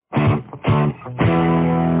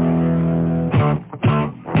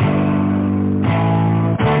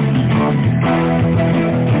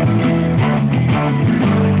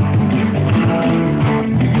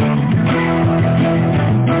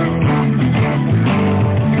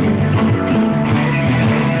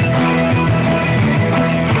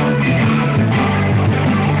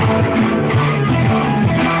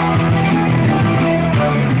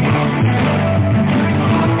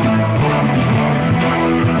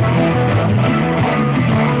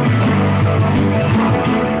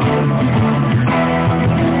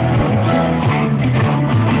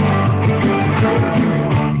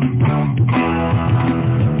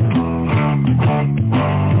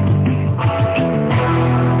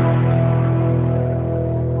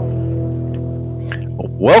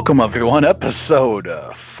Welcome, everyone. Episode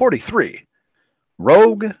 43,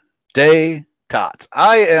 Rogue Day Tots.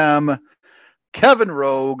 I am Kevin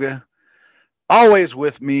Rogue, always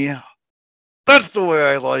with me. That's the way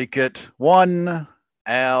I like it. One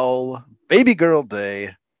Al, Baby Girl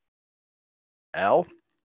Day. Al,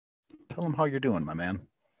 tell him how you're doing, my man.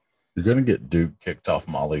 You're going to get Duke kicked off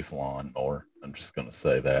Molly's lawn more. I'm just going to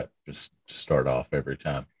say that. Just to start off every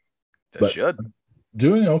time. That should.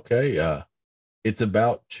 Doing okay. It's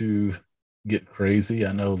about to get crazy.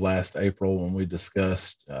 I know last April when we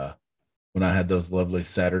discussed when I had those lovely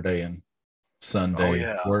Saturday and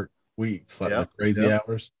Sunday work weeks, like the crazy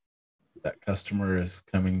hours, that customer is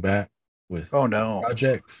coming back with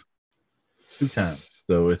projects 2 times.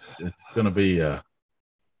 So it's going to be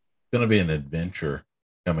an adventure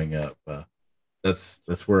coming up.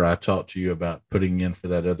 That's where I talked to you about putting in for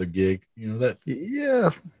that other gig. You know that? Yeah,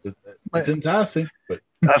 it's enticing, but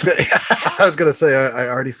I was gonna say I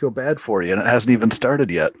already feel bad for you, and it hasn't even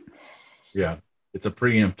started yet. Yeah, it's a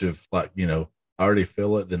preemptive, like I already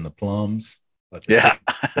feel it in the plums. But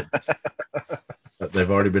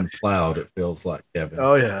they've already been plowed. It feels like, Kevin.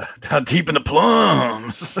 Oh yeah, down deep in the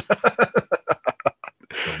plums.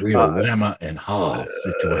 It's a real Whamma and Hob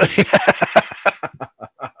situation.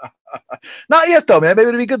 Not yet, though, man. Maybe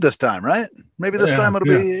it'll be good this time, right? Maybe this time it'll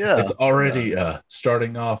be. Yeah, it's already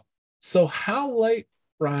starting off. So how late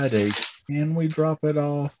Friday can we drop it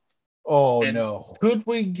off? Oh, and no. Could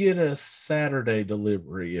we get a Saturday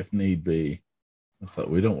delivery if need be? I thought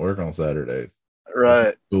we don't work on Saturdays.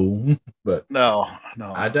 Right. Cool. But no.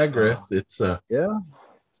 I digress. It's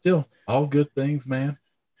still all good things, man.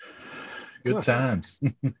 Good times.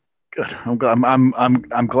 Good.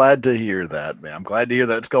 I'm glad to hear that, man. I'm glad to hear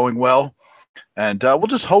that it's going well. And we'll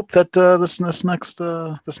just hope that this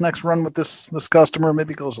next run with this customer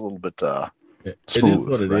maybe goes a little bit it is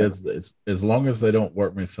what it is. As long as they don't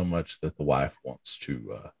work me so much that the wife wants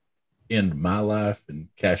to end my life and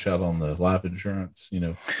cash out on the life insurance,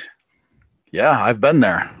 Yeah, I've been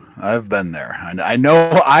there. And I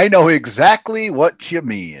know exactly what you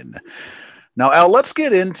mean. Now, Al, let's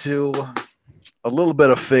get into a little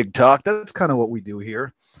bit of fig talk. That's kind of what we do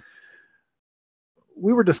here.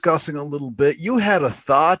 We were discussing a little bit. You had a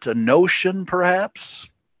thought, a notion, perhaps,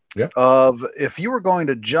 of if you were going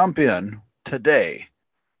to jump in today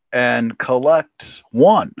and collect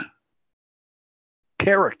one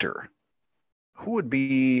character, who would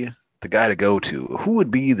be the guy to go to? Who would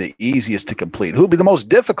be the easiest to complete? Who would be the most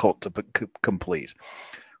difficult to complete?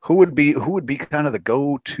 Who would be kind of the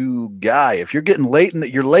go-to guy if you're getting late in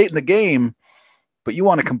the game, but you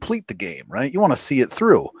want to complete the game, right? You want to see it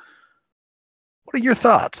through. What are your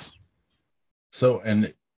thoughts? So,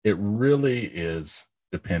 and it really is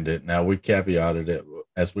dependent. Now, we caveated it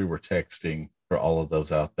as we were texting for all of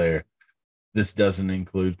those out there. This doesn't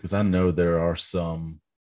include, because I know there are some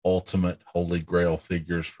ultimate holy grail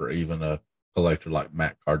figures for even a collector like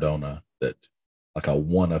Matt Cardona, that like a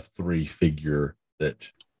 1 of 3 figure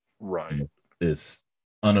that is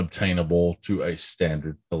unobtainable to a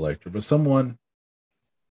standard collector, but someone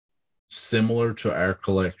similar to our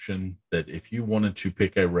collection that if you wanted to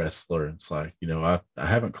pick a wrestler, it's like, I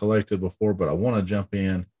haven't collected before, but I want to jump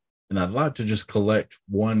in and I'd like to just collect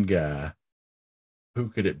one guy. Who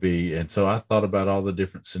could it be? And so I thought about all the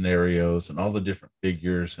different scenarios and all the different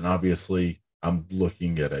figures. And obviously I'm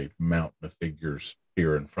looking at a mountain of figures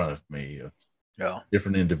here in front of me of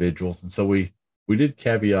different individuals. And so we did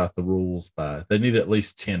caveat the rules by they need at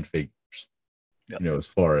least 10 figures, as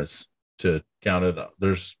far as to count it up.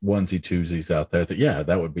 There's onesie twosies out there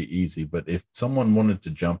that would be easy. But if someone wanted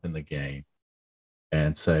to jump in the game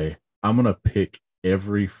and say, I'm going to pick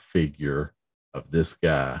every figure of this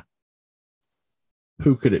guy,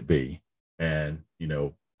 who could it be? And,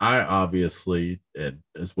 I obviously, and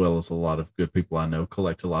as well as a lot of good people I know,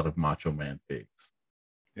 collect a lot of Macho Man figs.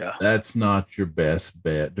 Yeah. That's not your best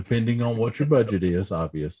bet, depending on what your budget is,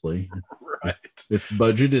 obviously. Right. If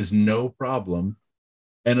budget is no problem,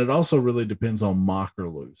 and it also really depends on mock or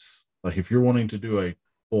loose. Like if you're wanting to do a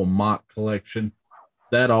full mock collection,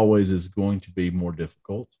 that always is going to be more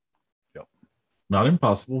difficult. Yep. Not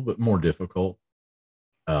impossible, but more difficult.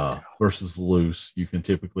 Versus loose. You can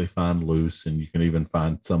typically find loose, and you can even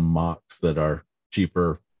find some mocks that are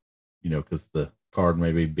cheaper, because the card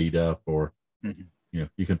may be beat up, or,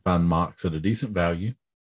 you can find mocks at a decent value.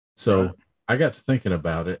 So I got to thinking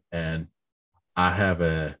about it, and I have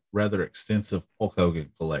a rather extensive Hulk Hogan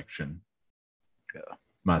collection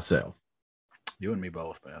myself. You and me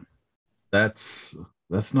both, man. That's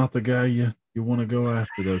not the guy you want to go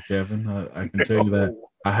after, though, Kevin. I can tell you that.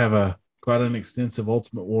 I have quite an extensive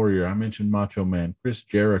Ultimate Warrior. I mentioned Macho Man, Chris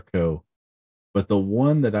Jericho, But the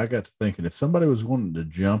one that I got to thinking, if somebody was wanting to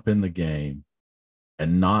jump in the game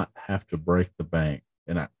and not have to break the bank,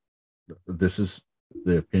 and this is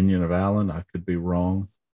the opinion of Alan, I could be wrong.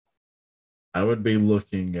 I would be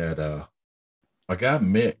looking at my guy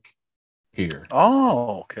Mick here.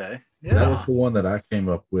 Oh, okay. That was Yeah. the one that I came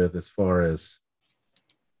up with as far as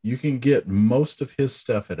you can get most of his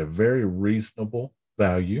stuff at a very reasonable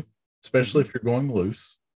value, especially if you're going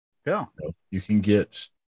loose. Yeah. You can get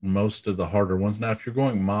most of the harder ones. Now, if you're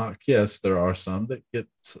going mock, yes, there are some that get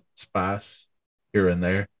spice here and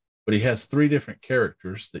there, but he has three different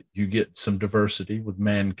characters that you get some diversity with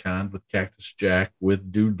Mankind, with Cactus Jack,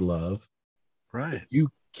 with Dude Love. Right.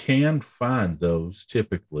 You can find those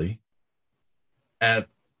typically at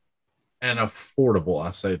an affordable,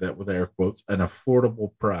 I say that with air quotes, an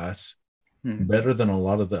affordable price, Hmm. better than a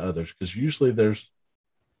lot of the others. Because usually there's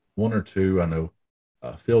one or two. I know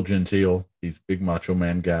Phil Gentile, he's big macho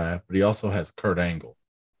man guy, but he also has Kurt Angle.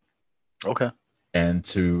 Okay. And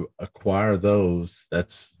to acquire those,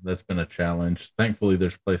 that's been a challenge. Thankfully,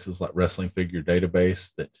 there's places like Wrestling Figure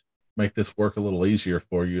Database that make this work a little easier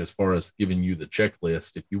for you as far as giving you the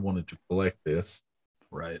checklist if you wanted to collect this.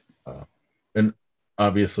 Right. And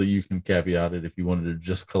obviously, you can caveat it if you wanted to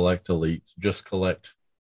just collect elites, just collect,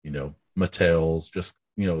 Mattels, just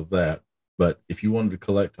that. But if you wanted to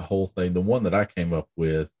collect a whole thing, the one that I came up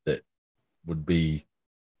with that would be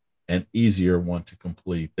an easier one to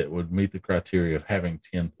complete that would meet the criteria of having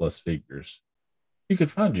 10 plus figures, you could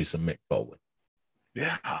find you some Mick Foley.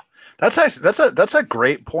 Yeah. That's a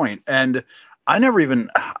great point. And I never even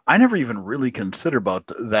really considered about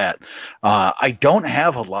that. I don't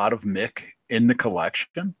have a lot of Mick in the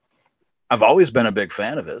collection. I've always been a big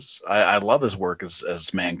fan of his. I love his work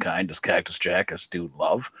as Mankind, as Cactus Jack, as Dude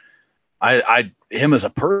Love. Him as a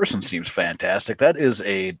person seems fantastic. That's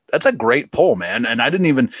a great pull, man. And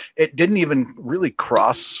it didn't even really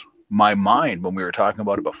cross my mind when we were talking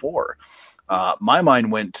about it before. My mind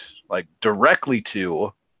went like directly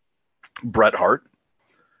to Bret Hart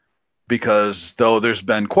because though there's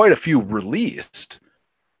been quite a few released,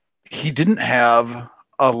 he didn't have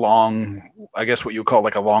a long, I guess what you would call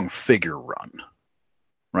like a long figure run,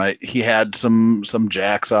 right? He had some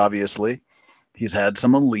Jakks, obviously. He's had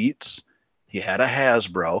some elites. He had a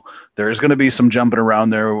Hasbro. There's going to be some jumping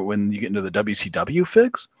around there when you get into the WCW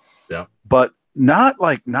figs, Yeah. but not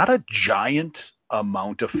a giant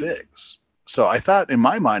amount of figs. So I thought in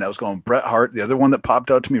my mind I was going Bret Hart. The other one that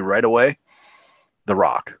popped out to me right away, The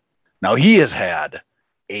Rock. Now he has had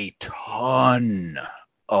a ton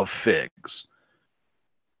of figs,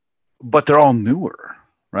 but they're all newer,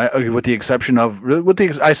 right? With the exception of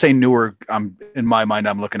I say newer. In my mind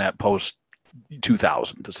I'm looking at post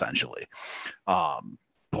 2000 essentially.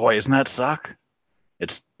 Boy, isn't that suck?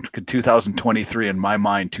 It's 2023 in my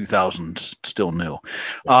mind. 2000's still new.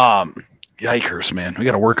 Yikers, man, we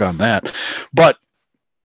got to work on that. But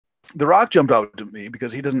The Rock jumped out to me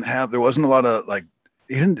because he doesn't have. There wasn't a lot of like.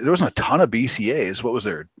 He didn't. There wasn't a ton of BCAs. What was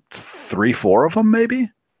there? 3, 4 of them, maybe.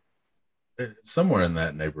 Somewhere in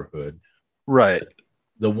that neighborhood. Right.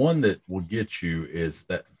 The one that will get you is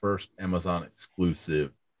that first Amazon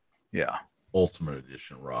exclusive. Yeah. Ultimate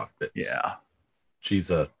Edition Rock. Yeah. She's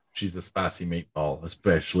a spicy meatball,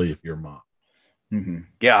 especially if you're mom. Mm-hmm.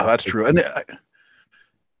 Yeah, that's true. And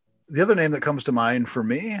the other name that comes to mind for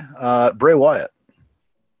me, Bray Wyatt.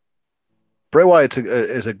 Bray Wyatt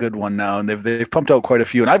is a good one now, and they've pumped out quite a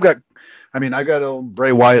few. And I got a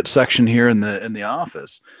Bray Wyatt section here in the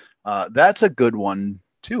office. That's a good one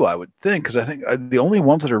too, I would think, because I think the only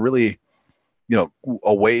ones that are really,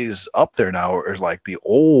 a ways up there now are like the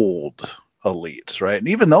old elites, right? And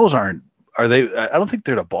even those are they? I don't think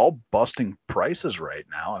they're the ball busting prices right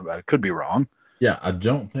now. I could be wrong. Yeah, I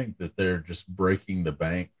don't think that they're just breaking the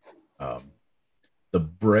bank. The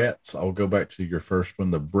Bretts, I'll go back to your first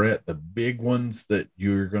one. The big ones that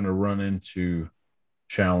you're going to run into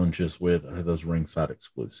challenges with are those ringside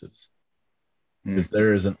exclusives. Because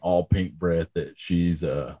there is an all pink Brett that she's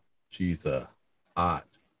a hot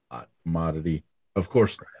commodity. Of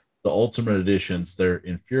course, the Ultimate Editions, they're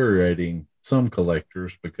infuriating some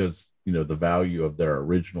collectors because the value of their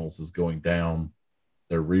originals is going down.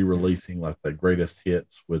 They're re-releasing like the greatest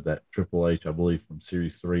hits with that Triple H, I believe, from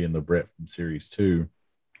Series 3 and the Brett from Series 2.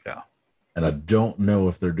 Yeah. And I don't know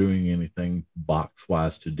if they're doing anything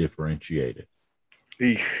box-wise to differentiate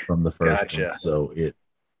it from the first one. So it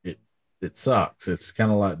sucks. It's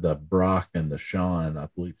kind of like the Brock and the Shawn, I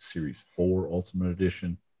believe, Series 4 Ultimate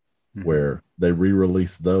Edition, where they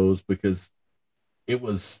re-released those because it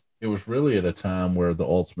was really at a time where the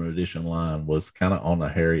Ultimate Edition line was kind of on the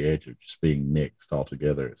hairy edge of just being nixed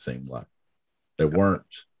altogether. It seemed like they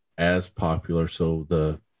weren't as popular. So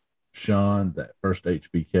the Sean, that first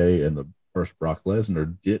HBK and the first Brock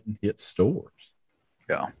Lesnar didn't hit stores.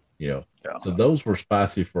 Yeah. You know, Yeah. so those were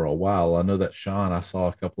spicy for a while. I know that Sean, I saw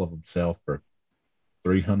a couple of them sell for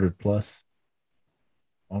 300 plus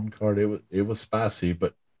on card. It was spicy,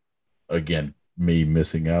 but again, me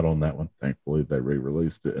missing out on that one. Thankfully, they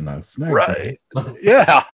re-released it and I snagged Right. one.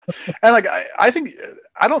 Yeah. And like I think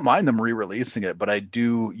I don't mind them re-releasing it, but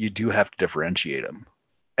you do have to differentiate them.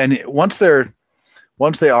 And once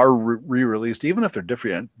they are re-released, even if they're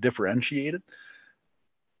differentiated,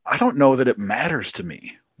 I don't know that it matters to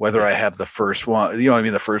me whether Yeah. I have the first one, you know what I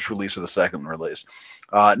mean, the first release or the second release.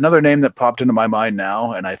 Another name that popped into my mind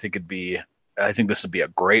now, and I think this would be a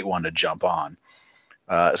great one to jump on,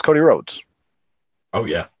 is Cody Rhodes. Oh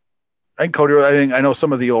yeah. I think Cody. I know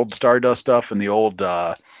some of the old Stardust stuff and the old,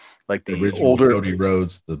 like The the original older. Cody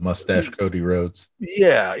Rhodes, the mustache Cody Rhodes.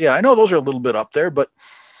 Yeah, yeah. I know those are a little bit up there, but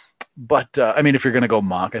I mean, if you're going to go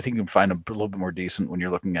mock, I think you can find them a little bit more decent when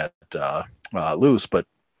you're looking at loose. But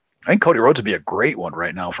I think Cody Rhodes would be a great one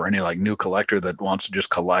right now for any like new collector that wants to just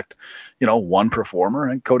collect, one performer.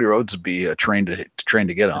 And Cody Rhodes would be a train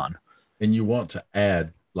to get on. And you want to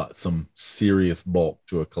add like some serious bulk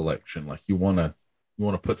to a collection. Like you want to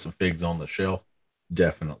put some figs on the shelf.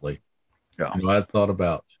 Definitely. Yeah, I thought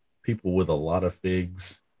about people with a lot of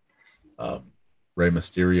figs. Rey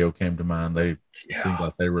Mysterio came to mind. It seems yeah,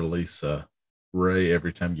 like they release Ray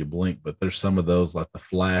every time you blink, but there's some of those like the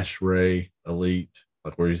Flash Ray Elite,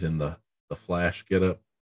 like where he's in the Flash getup.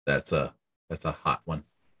 That's a hot one.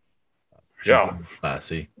 She's a yeah. little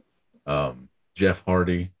spicy. Jeff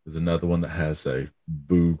Hardy is another one that has a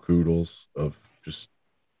boo koodles of just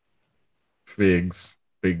figs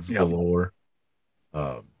Yep. galore.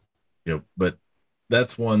 Um, but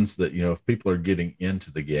that's ones that if people are getting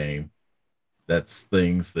into the game, that's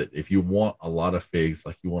things that if you want a lot of figs,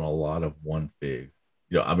 like you want a lot of one figs.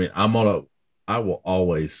 I mean, I will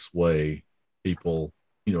always sway people,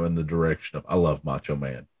 in the direction of I love Macho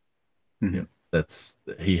Man.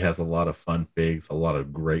 Mm-hmm. He has a lot of fun figs, a lot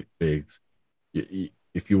of great figs.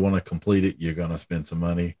 If you want to complete it, you're gonna spend some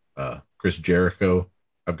money. Chris Jericho,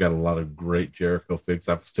 I've got a lot of great Jericho figs.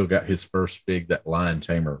 I've still got his first fig, that Lion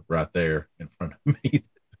Tamer, right there in front of me.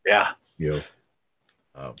 Yeah.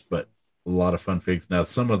 But a lot of fun figs. Now,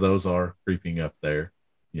 some of those are creeping up there,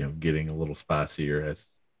 getting a little spicier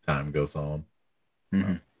as time goes on.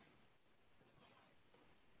 Mm-hmm.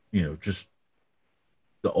 Just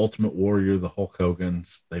the Ultimate Warrior, the Hulk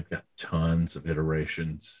Hogan's, they've got tons of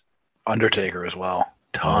iterations. Undertaker as well. Oh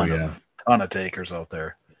Ton yeah. of takers out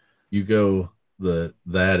there. You go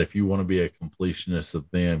that if you want to be a completionist of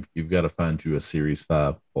them, you've got to find you a Series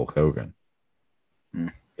 5 Hulk Hogan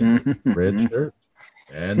in the red Mm-hmm. shirt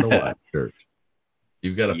and the white shirt.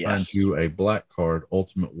 You've got to find Yes. you a black card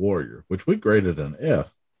Ultimate Warrior, which we graded an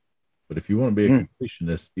F. But if you want to be a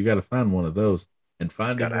completionist, you got to find one of those. And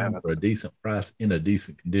finding Gotta have one it. for a decent price in a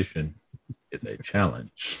decent condition is a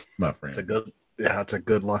challenge, my friend. It's a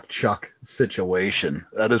good luck Chuck situation.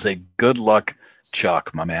 That is a good luck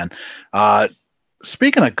Chuck, my man.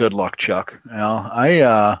 Speaking of good luck Chuck,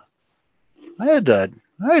 I had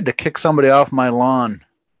to kick somebody off my lawn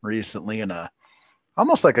recently in a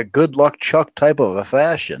almost like a good luck Chuck type of a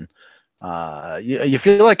fashion. You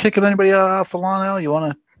feel like kicking anybody off the lawn, Al? You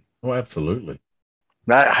want to? Oh, absolutely.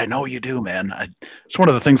 I know you do, man. It's one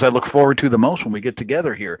of the things I look forward to the most when we get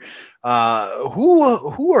together here.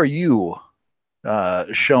 Who are you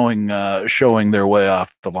showing their way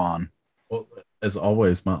off the lawn? Well, as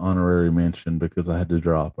always, my honorary mention, because I had to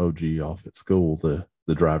drop OG off at school. The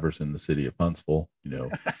drivers in the city of Huntsville,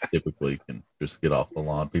 typically can just get off the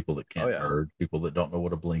lawn. People that can't merge, people that don't know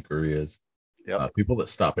what a blinker is, people that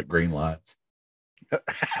stop at green lights.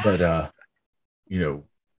 But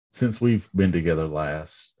since we've been together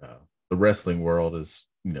last, the wrestling world has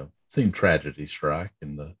seen tragedy strike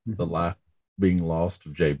in the life being lost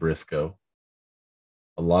of Jay Briscoe.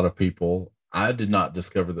 A lot of people. I did not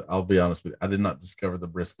discover that. I'll be honest with you. I did not discover the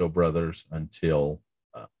Briscoe brothers until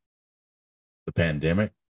the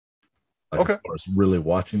pandemic. Like as far as really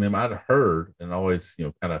watching them, I'd heard and always,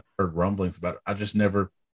 kind of heard rumblings about it. I just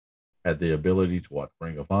never had the ability to watch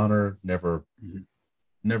Ring of Honor. Never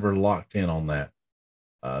locked in on that.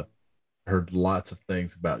 Heard lots of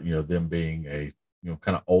things about them being a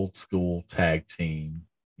kind of old school tag team,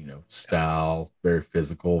 style, very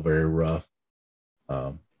physical, very rough.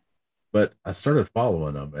 But I started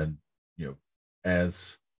following them, and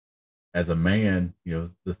as a man,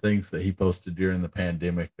 the things that he posted during the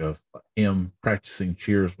pandemic of him practicing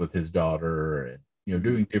cheers with his daughter, and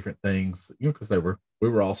doing different things, because we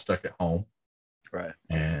were all stuck at home, right?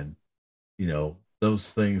 And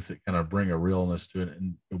those things that kind of bring a realness to it.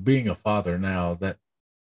 And being a father now, that,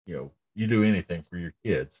 you do anything for your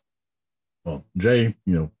kids. Well, Jay,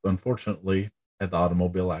 unfortunately had the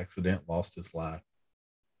automobile accident, lost his life.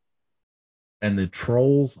 And the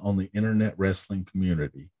trolls on the internet wrestling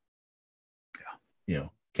community,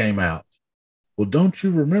 came out. Well, don't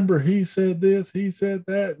you remember he said this, he said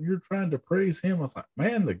that, and you're trying to praise him? I was like,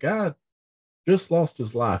 man, the guy just lost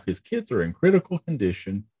his life. His kids are in critical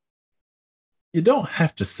condition. You don't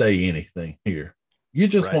have to say anything here. You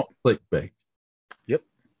just want clickbait. Yep.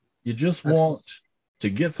 You just want to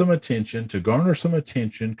get some attention, to garner some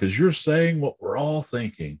attention, because you're saying what we're all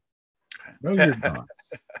thinking. No, you're not.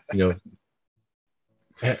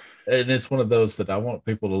 And it's one of those that I want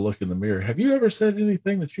people to look in the mirror. Have you ever said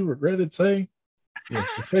anything that you regretted saying?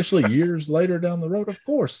 Especially years later down the road. Of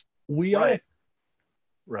course, we all.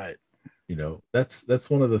 Right. That's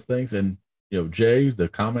one of the things. And Jay, the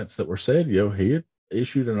comments that were said, he had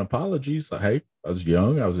issued an apology. So, hey, I was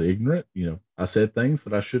young, I was ignorant. I said things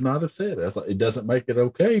that I should not have said. That's like, it doesn't make it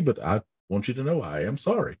okay, but I want you to know I am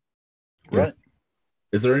sorry. Right.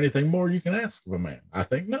 Is there anything more you can ask of a man? I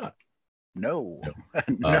think not. No.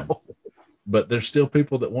 No. But there's still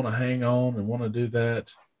people that want to hang on and want to do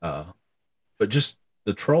that. But just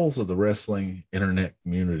the trolls of the wrestling internet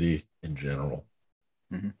community in general,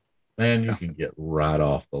 man, you can get right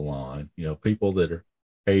off the line. People that are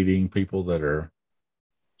hating, people that are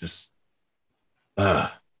just,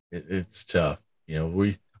 it's tough.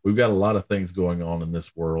 We've got a lot of things going on in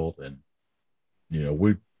this world, and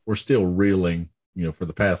we're still reeling. For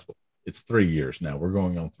the past, it's 3 years now. We're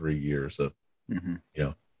going on 3 years of,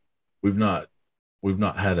 we've not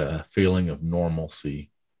had a feeling of normalcy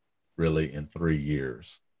really in 3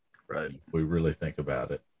 years. Right. We really think about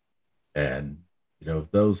it. And,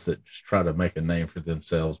 those that just try to make a name for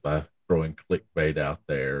themselves by throwing clickbait out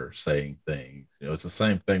there, saying things, it's the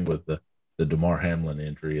same thing with the DeMar Hamlin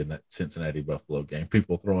injury in that Cincinnati Buffalo game.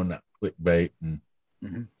 People throwing that clickbait and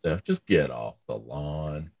stuff. Just get off the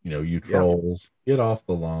lawn. You trolls, get off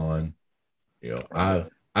the lawn. I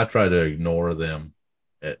try to ignore them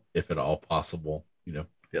if at all possible. Don't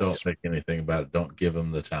think anything about it. Don't give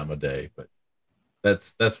them the time of day. But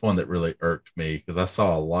that's one that really irked me, because I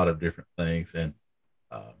saw a lot of different things, and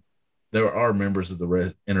there are members of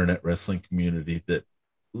the internet wrestling community that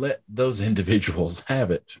let those individuals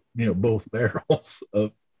have it. Both barrels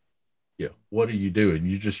of, what are you doing?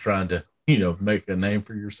 You're just trying to, make a name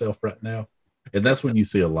for yourself right now. And that's when you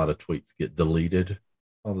see a lot of tweets get deleted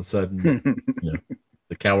all of a sudden.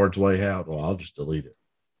 The coward's way out. Well, I'll just delete it.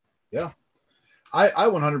 Yeah. I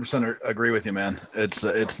 100% agree with you, man. It's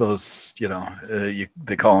those,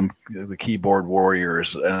 they call them the keyboard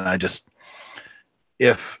warriors. And I just,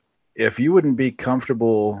 if you wouldn't be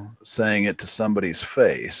comfortable saying it to somebody's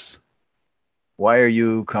face, why are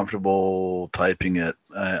you comfortable typing it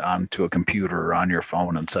onto a computer or on your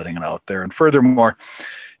phone and setting it out there? And furthermore,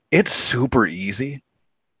 it's super easy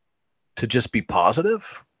to just be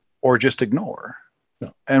positive or just ignore.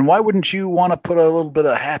 No. And why wouldn't you want to put a little bit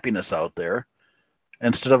of happiness out there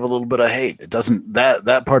instead of a little bit of hate? It doesn't,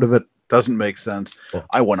 that part of it doesn't make sense. Well,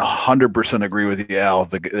 I 100% agree with you, Al.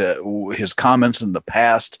 His comments in the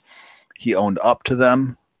past, he owned up to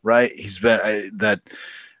them, right? He's been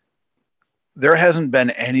there hasn't been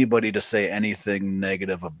anybody to say anything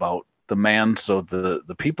negative about the man. So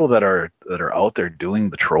the people that are out there doing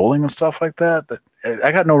the trolling and stuff like that,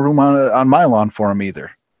 I got no room on my lawn for him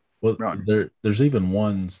either. Well, there's even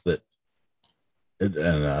ones that,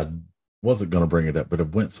 and I wasn't going to bring it up, but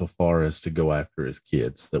it went so far as to go after his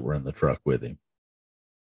kids that were in the truck with him.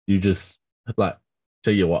 You just tell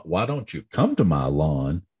you what, why don't you come to my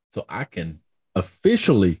lawn so I can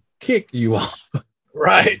officially kick you off?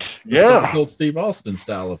 Right. Yeah. Old Steve Austin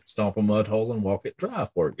style of stomp a mud hole and walk it dry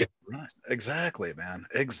for you. Right. Exactly, man.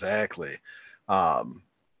 Exactly.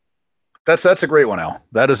 That's a great one, Al.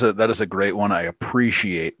 That is a great one. I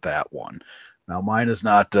appreciate that one. Now mine is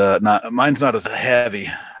mine's not as heavy.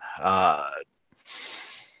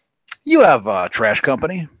 You have a trash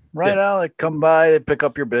company, right, Al? They come by, they pick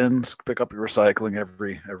up your bins, pick up your recycling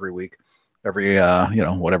every week,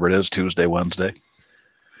 whatever it is, Tuesday, Wednesday.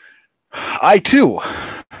 I too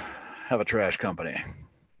have a trash company.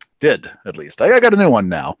 Did, at least. I got a new one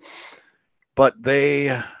now. But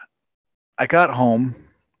I got home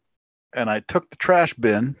and I took the trash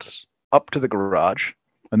bins up to the garage.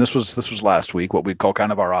 And this was last week, what we call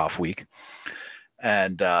kind of our off week.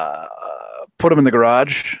 And put them in the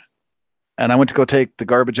garage. And I went to go take the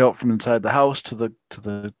garbage out from inside the house to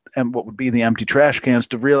the what would be the empty trash cans,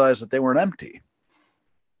 to realize that they weren't empty.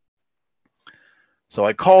 So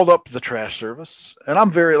I called up the trash service, and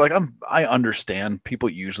I understand people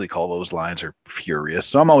usually call those lines are furious.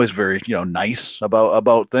 So I'm always very, nice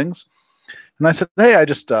about things. And I said, hey, I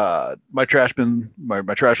just my trash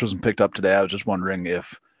wasn't picked up today. I was just wondering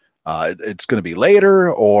if it's going to be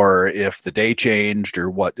later, or if the day changed, or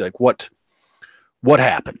what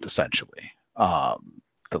happened essentially.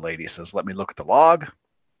 The lady says, let me look at the log.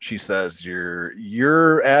 She says,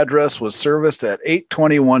 your address was serviced at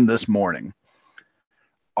 8:21 this morning.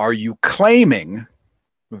 Are you claiming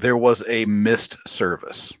there was a missed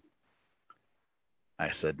service? I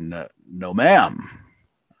said, no, ma'am.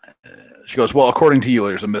 She goes, well, according to you,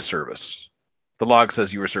 there's a missed service. The log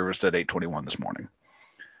says you were serviced at 8:21 this morning.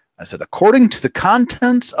 I said, according to the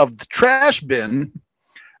contents of the trash bin,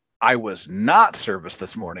 I was not serviced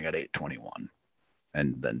this morning at 8:21.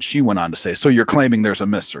 And then she went on to say, so you're claiming there's a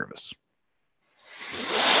missed service?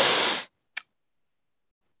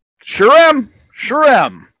 Sure am.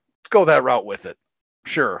 Let's go that route with it.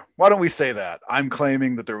 Sure. Why don't we say that? I'm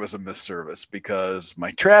claiming that there was a missed service because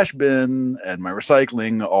my trash bin and my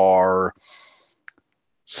recycling are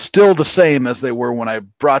still the same as they were when I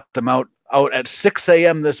brought them out at 6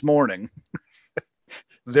 a.m. this morning.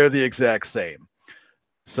 They're the exact same.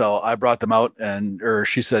 So I brought them out, or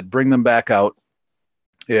she said, bring them back out.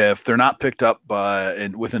 If they're not picked up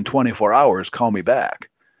within 24 hours, call me back.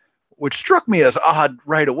 Which struck me as odd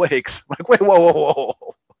right away. Like, wait, whoa.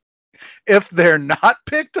 If they're not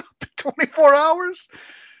picked up in 24 hours,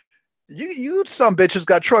 you some bitches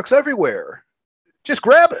got trucks everywhere. Just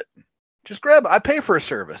grab it. I pay for a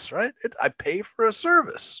service, right? I pay for a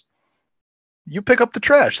service. You pick up the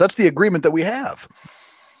trash. That's the agreement that we have.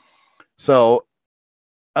 So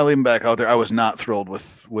I leave them back out there. I was not thrilled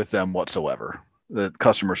with them whatsoever. The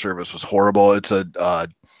customer service was horrible. It's a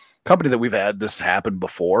company that we've had this happen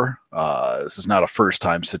before. This is not a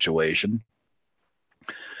first-time situation.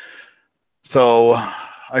 So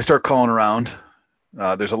I start calling around.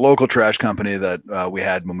 There's a local trash company that we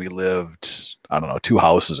had when we lived, I don't know, 2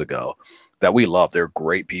 houses ago that we love. They're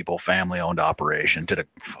great people, family-owned operation, did a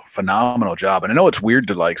phenomenal job. And I know it's weird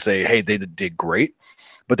to say, hey, they did great,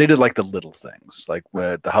 but they did like the little things. Like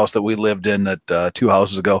the house that we lived in at 2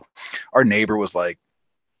 houses ago, our neighbor was like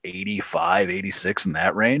 85, 86 in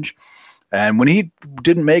that range. And when he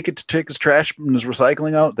didn't make it to take his trash and his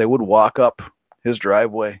recycling out, they would walk up his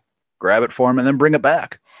driveway, grab it for him, and then bring it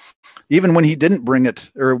back. Even when he didn't bring it,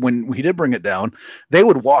 or when he did bring it down, they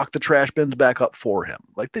would walk the trash bins back up for him.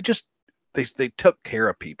 Like they took care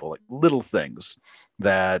of people, like little things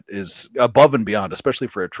that is above and beyond, especially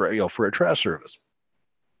for a trash service.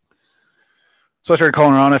 So I started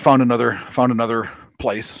calling around. I found another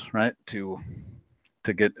place, right, to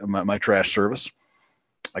get my trash service.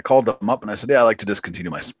 I called them up and I said, yeah, I'd like to discontinue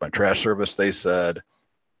my trash service. They said,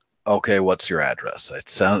 okay, what's your address? I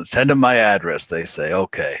send them my address. They say,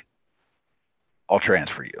 okay, I'll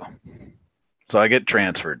transfer you. So I get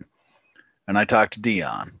transferred and I talked to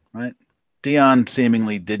Dion, right? Dion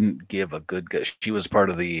seemingly didn't give a good guess. She was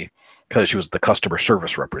because she was the customer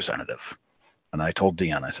service representative. And I told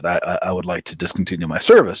Dion, I said, I would like to discontinue my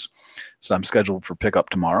service. So I'm scheduled for pickup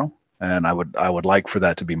tomorrow, and I would like for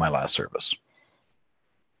that to be my last service.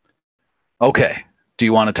 Okay. Do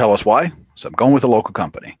you want to tell us why? So I'm going with a local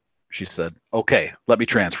company. She said, okay, let me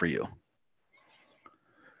transfer you.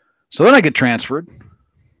 So then I get transferred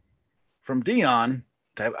from Dion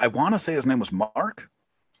to, I want to say his name was Mark.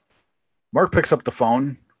 Mark picks up the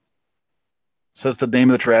phone, says the name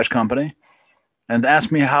of the trash company, and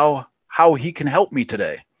asks me how he can help me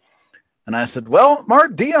today. And I said, well,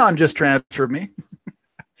 Mark, Dion just transferred me.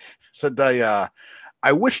 Said,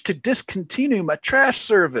 I wish to discontinue my trash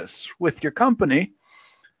service with your company.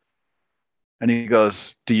 And he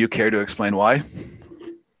goes, do you care to explain why?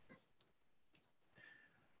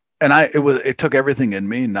 And it took everything in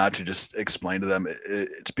me not to just explain to them,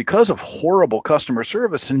 it's because of horrible customer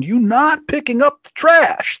service and you not picking up the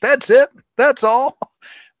trash. That's it. That's all.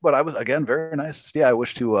 But I was, again, very nice. Yeah, I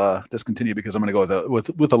wish to discontinue because I'm going to go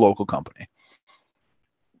with a local company.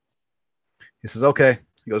 He says, okay.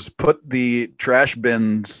 He goes, put the trash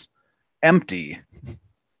bins empty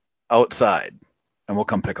outside and we'll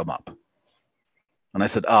come pick them up. And I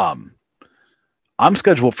said, I'm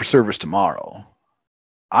scheduled for service tomorrow.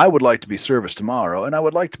 I would like to be serviced tomorrow, and I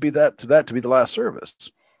would like to be that to be the last service.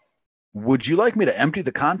 Would you like me to empty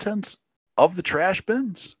the contents of the trash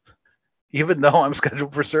bins, even though I'm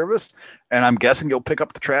scheduled for service? And I'm guessing you'll pick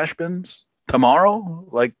up the trash bins tomorrow,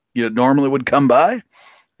 like you normally would come by?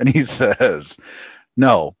 And he says,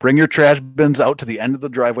 no, bring your trash bins out to the end of the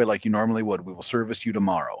driveway like you normally would. We will service you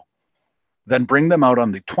tomorrow. Then bring them out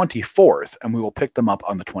on the 24th, and we will pick them up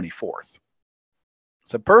on the 24th.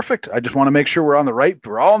 said, perfect. I just want to make sure we're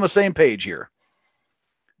all on the same page here.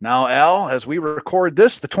 Now, Al, as we record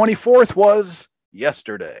this, the 24th was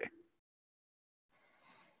yesterday.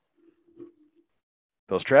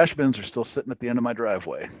 Those trash bins are still sitting at the end of my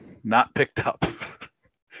driveway, not picked up.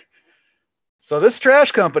 So this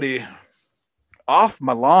trash company, off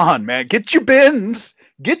my lawn, man. Get your bins,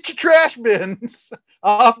 get your trash bins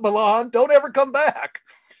off my lawn. Don't ever come back.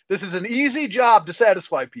 This is an easy job to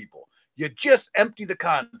satisfy people. You just empty the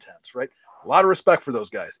contents, right? A lot of respect for those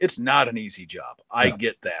guys. It's not an easy job. I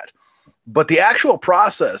get that. But the actual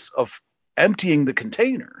process of emptying the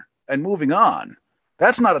container and moving on,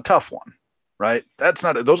 that's not a tough one, right?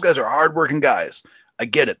 Those guys are hardworking guys. I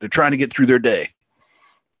get it. They're trying to get through their day.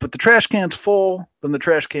 But the trash can's full, then the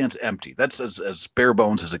trash can's empty. That's as bare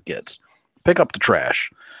bones as it gets. Pick up the trash.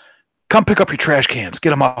 Come pick up your trash cans. Get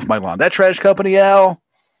them off my lawn. That trash company, Al,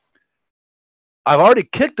 I've already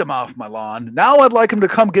kicked them off my lawn. Now I'd like them to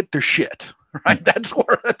come get their shit. Right? That's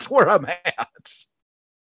where I'm at.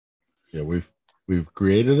 Yeah, we've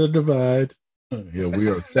created a divide. Yeah, we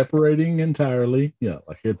are separating entirely. Yeah,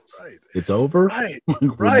 like it's over. Right.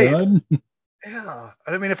 We're done. Yeah.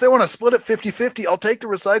 I mean, if they want to split it 50-50, I'll take the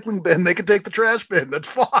recycling bin. They can take the trash bin. That's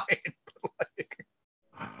fine.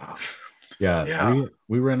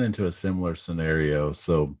 We ran into a similar scenario.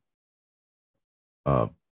 So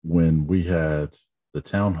when we had the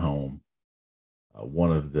townhome,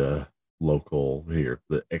 one of the local here,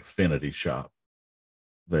 the Xfinity shop,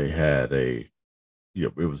 they had it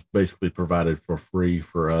was basically provided for free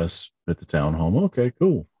for us at the townhome. Okay,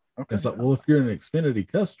 cool. Okay. It's like, well, if you're an Xfinity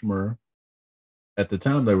customer, at the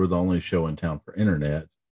time they were the only show in town for internet.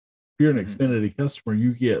 If you're an Xfinity customer,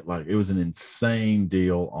 you get it was an insane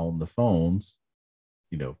deal on the phones.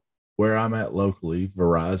 You know, where I'm at locally,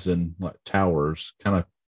 Verizon towers kind of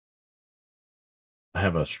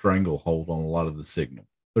have a stranglehold on a lot of the signal.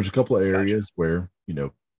 There's a couple of areas where,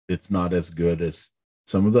 it's not as good as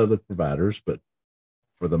some of the other providers, but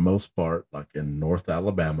for the most part, like in North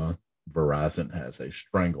Alabama, Verizon has a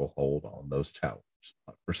stranglehold on those towers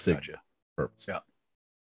for signal purposes. Yeah.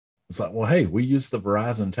 It's like, well, hey, we use the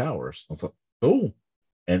Verizon towers. I was like, cool.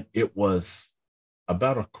 And it was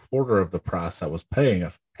about a quarter of the price I was paying. I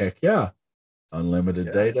said, heck yeah.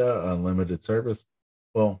 Unlimited data, unlimited service.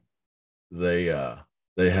 Well, they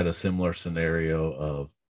had a similar scenario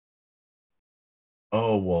of,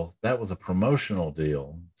 oh, well, that was a promotional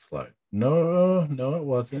deal. It's like, no, it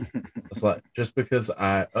wasn't. It's like, just because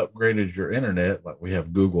I upgraded your internet, like we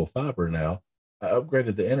have Google Fiber now, I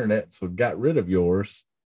upgraded the internet, so got rid of yours.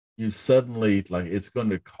 You suddenly, it's going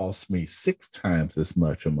to cost me 6 times as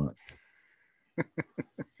much a month.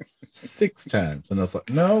 6 times. And I was like,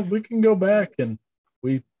 no, we can go back. And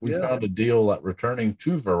we found a deal returning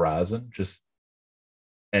to Verizon,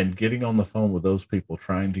 and getting on the phone with those people,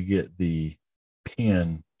 trying to get the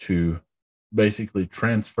PIN to basically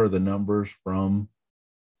transfer the numbers from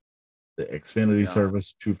the Xfinity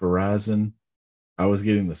service to Verizon. I was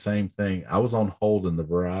getting the same thing. I was on hold in the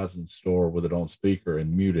Verizon store with it on speaker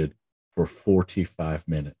and muted for 45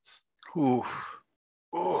 minutes. Oof.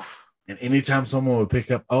 And anytime someone would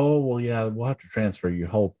pick up, oh, well, yeah, we'll have to transfer you.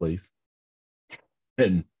 Hold, please.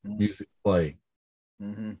 And music's playing.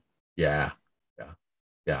 Mm-hmm. Yeah.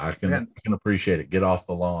 I can appreciate it. Get off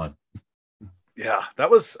the lawn. Yeah,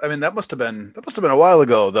 that must have been a while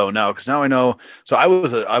ago though now, because now I know. So I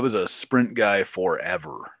was a Sprint guy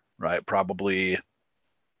forever, right? Probably,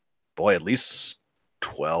 at least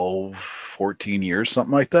 12, 14 years,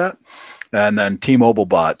 something like that. And then T-Mobile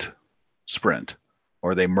bought Sprint,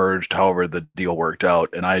 or they merged, however the deal worked out,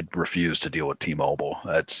 and I refused to deal with T-Mobile.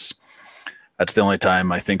 That's the only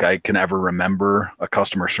time I think I can ever remember a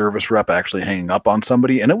customer service rep actually hanging up on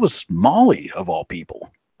somebody, and it was Molly of all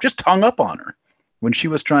people. Just hung up on her when she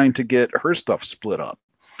was trying to get her stuff split up.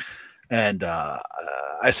 And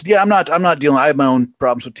I said, yeah, I'm not dealing. I have my own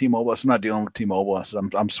problems with T-Mobile. I said, I'm not dealing with T-Mobile. I said,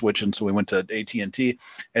 I'm switching. So we went to AT&T,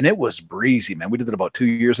 and it was breezy, man. We did it about 2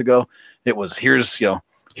 years ago. It was, here's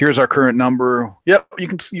our current number. Yep. You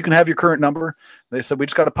can have your current number. They said, we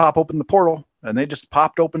just got to pop open the portal. And they just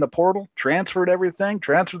popped open the portal, transferred everything,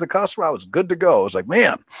 transferred the customer. I was good to go. I was like,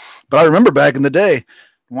 man. But I remember back in the day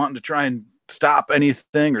wanting to try and stop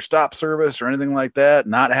anything or stop service or anything like that,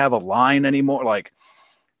 not have a line anymore. Like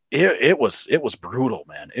it was brutal,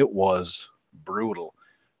 man. It was brutal.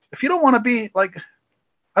 If you don't want to be I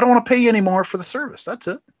don't want to pay you anymore for the service. That's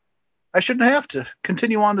it. I shouldn't have to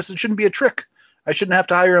continue on this. It shouldn't be a trick. I shouldn't have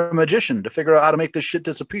to hire a magician to figure out how to make this shit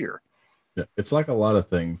disappear. Yeah, it's like a lot of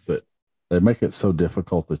things that they make it so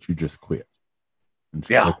difficult that you just quit. And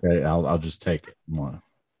okay, I'll just take it.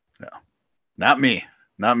 Yeah. Not me.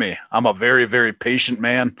 Not me. I'm a very, very patient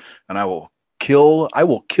man, and I will kill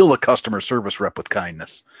a customer service rep with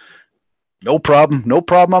kindness. No problem. No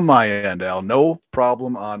problem on my end, Al. No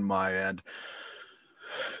problem on my end.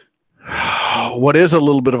 What is a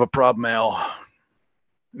little bit of a problem, Al,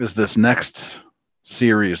 is this next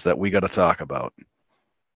series that we got to talk about.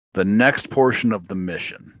 The next portion of the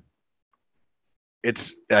mission. I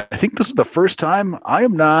think this is the first time I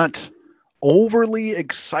am not overly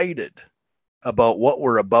excited about what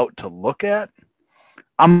we're about to look at.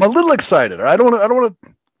 I'm a little excited. I'm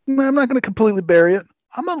not going to completely bury it.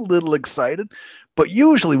 I'm a little excited, but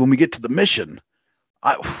usually when we get to the mission,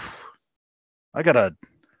 I I got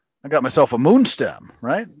myself a moon stem,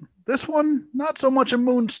 right? This one, not so much a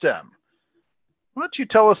moon stem. Why don't you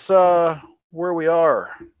tell us where we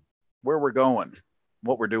are, where we're going,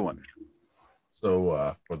 what we're doing?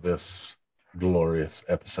 So for this glorious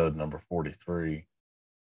episode number 43,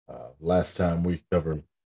 last time we covered, I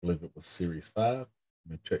believe it was Series 5. Let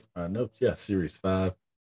me check my notes. Yeah, Series 5.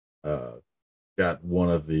 Got one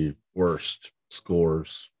of the worst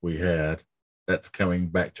scores we had. That's coming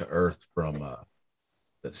back to earth from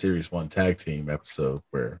that Series 1 tag team episode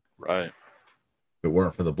where Right. if it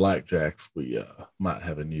weren't for the Blackjacks, we might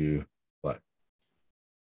have a new like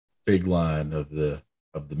big line of the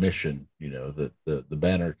mission, the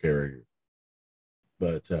banner carrier.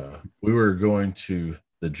 But we were going to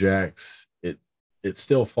the Jakks. It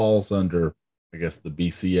still falls under, I guess, the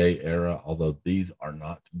BCA era, although these are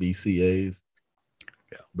not BCAs.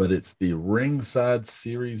 Yeah. But it's the Ringside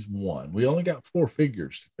Series 1. We only got 4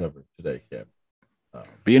 figures to cover today, Kevin.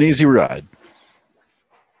 Be an easy ride.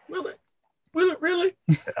 Will it? Will it really?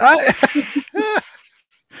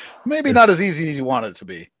 Maybe not as easy as you want it to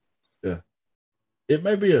be. Yeah. It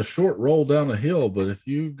may be a short roll down a hill, but if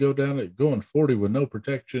you go down it going 40 with no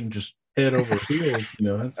protection, just head over heels,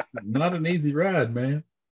 it's not an easy ride, man.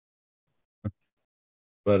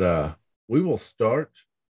 But we will start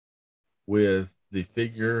with the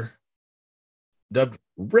figure dubbed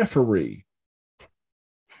referee.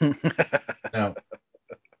 Now,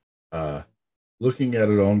 looking at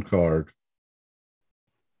it on card,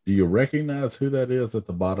 do you recognize who that is at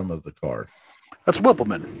the bottom of the card? That's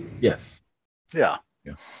Whippleman. Yes. Yeah.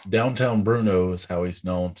 Downtown Bruno is how he's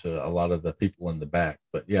known to a lot of the people in the back.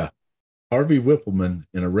 But yeah, Harvey Whippleman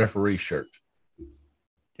in a referee shirt.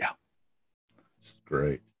 Yeah. It's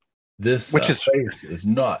great. This face is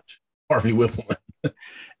not Harvey Whippleman.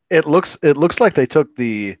 It looks like they took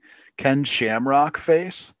the Ken Shamrock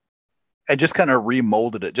face and just kind of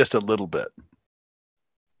remolded it just a little bit.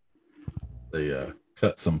 They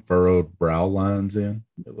cut some furrowed brow lines in.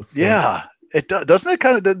 It looks it doesn't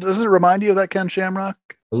it remind you of that Ken Shamrock?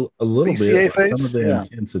 A little BCA bit, face? some of the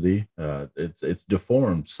intensity. It's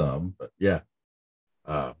deformed some, but yeah.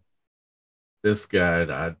 This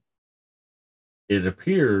guy, it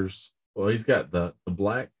appears, well, he's got the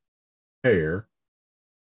black hair,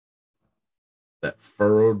 that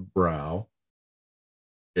furrowed brow.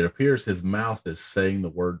 It appears his mouth is saying the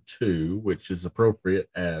word 2, which is appropriate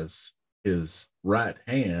as his right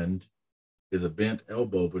hand is a bent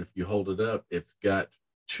elbow, but if you hold it up, it's got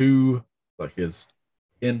 2, like his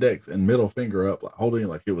index and middle finger up, like holding it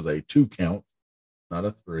like it was a 2 count, not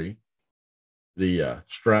a 3. The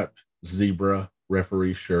striped zebra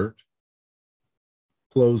referee shirt,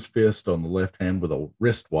 closed fist on the left hand with a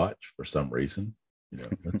wristwatch for some reason.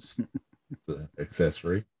 That's the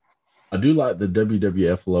accessory. I do like the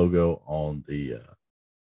WWF logo on the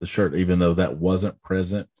shirt, even though that wasn't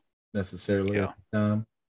present necessarily at the time.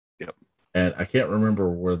 Yep. And I can't remember,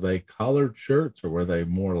 were they collared shirts or were they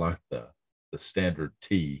more like the standard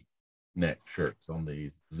T neck shirts on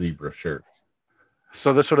these zebra shirts?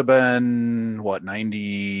 So this would have been what,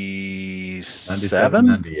 97,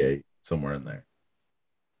 98, somewhere in there.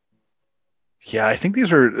 Yeah, I think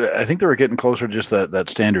they were getting closer to just that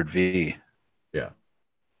standard V. Yeah.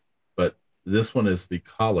 But this one is the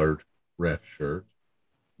collared ref shirt,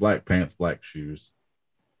 black pants, black shoes,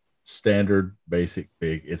 standard basic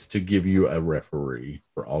fig. It's to give you a referee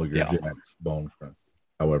for all your Jakks bone crunchers.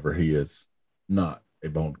 However, he is not a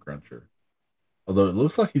bone cruncher. Although it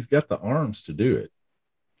looks like he's got the arms to do it.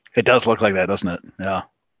 It does look like that, doesn't it? Yeah.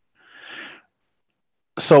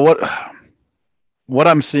 So what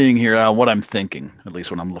I'm seeing here, what I'm thinking, at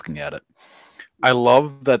least when I'm looking at it, I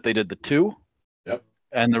love that they did the 2. Yep.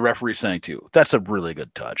 And the referee saying 2. That's a really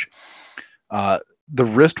good touch. The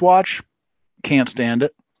wristwatch, can't stand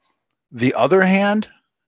it. The other hand,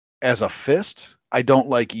 as a fist, I don't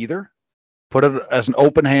like either. Put it as an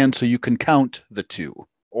open hand so you can count the 2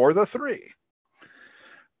 or the 3.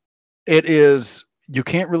 It is, you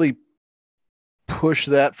can't really push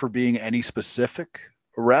that for being any specific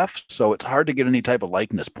ref, so it's hard to get any type of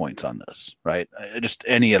likeness points on this, right? Just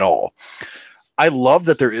any at all. I love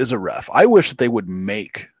that there is a ref. I wish that they would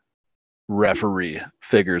make referee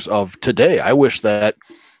figures of today. I wish that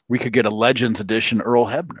we could get a Legends edition Earl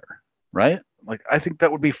Hebner, right? Like I think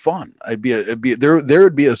that would be fun. There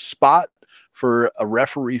would be a spot for a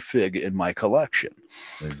referee fig in my collection.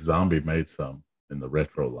 Like Zombie made some in the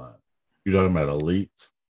retro line. You're talking about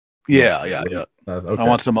elites? You want Yeah, yeah, elite? yeah. I Okay.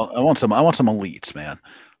 want some. I want some. I want some elites, man.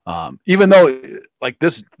 Even though like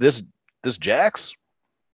this Jakks,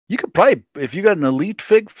 you could probably if you got an elite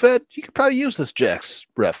fig fed, you could probably use this Jakks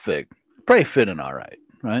ref fig. Probably fit in all right,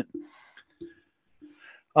 right?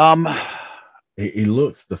 Um, He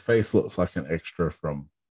looks, the face looks like an extra from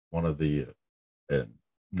one of the, and I'm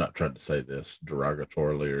not trying to say this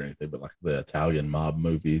derogatorily or anything, but like the Italian mob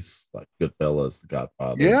movies, like Goodfellas, The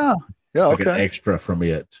Godfather, yeah, yeah, like an okay. extra from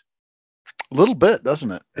it. A little bit,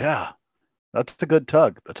 doesn't it? Yeah. Yeah, that's a good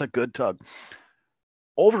tug. That's a good tug.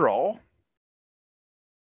 Overall,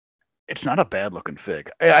 it's not a bad looking fig.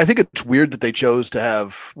 I think it's weird that they chose to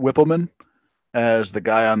have Whippleman as the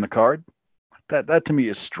guy on the card. That to me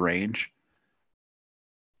is strange.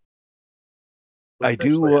 I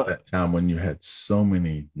Especially do. at that time when you had so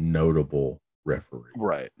many notable referees.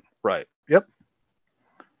 Right, right. Yep.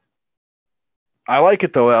 I like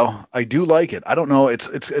it though, Al. I do like it. I don't know. It's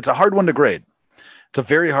a hard one to grade. It's a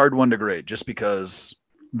very hard one to grade just because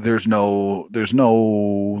there's no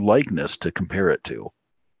likeness to compare it to.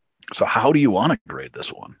 So how do you want to grade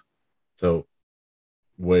this one? So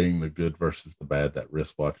weighing the good versus the bad, that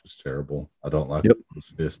wristwatch is terrible. I don't like Yep. the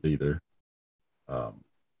closed fist either. Um,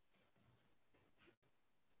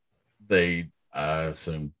 they, I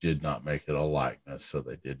assume, did not make it a likeness, so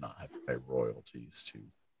they did not have to pay royalties to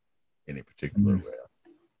any particular Mhm. rep.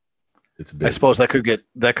 It's a I suppose business.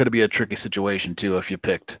 that could be a tricky situation too if you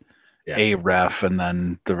picked Yeah. a ref and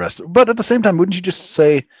then the rest. But at the same time, wouldn't you just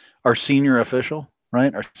say our senior official,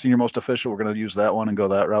 right? Our senior most official. We're going to use that one and go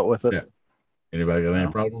that route with it. Yeah. Anybody got any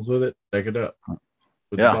Yeah. problems with it? Take it up with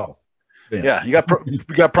the Yeah. boss. Yeah. Vince.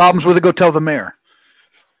 You got problems with it? Go tell the mayor.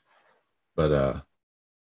 But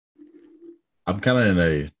I'm kind of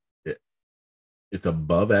in it's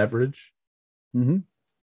above average. Mm-hmm.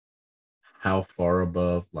 How far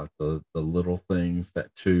above, like the little things,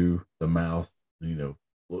 that too, the mouth,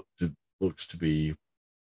 look looks to be,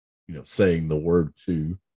 saying the word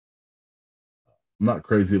too. I'm not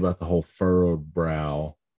crazy about the whole furrowed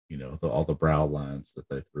brow, all the brow lines that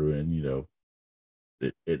they threw in,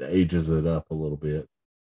 it ages it up a little bit.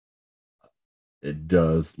 It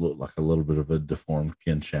does look like a little bit of a deformed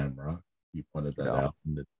Ken Shamrock. You pointed that Yeah. out,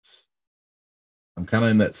 and I'm kind of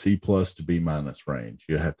in that C plus to B minus range.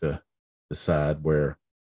 You have to decide where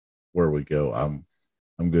we go. I'm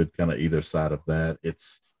good kind of either side of that.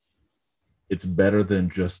 It's better than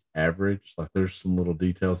just average. Like there's some little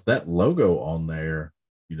details. That logo on there,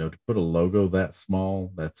 to put a logo that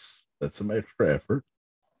small, that's some extra effort,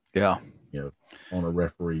 Yeah. on a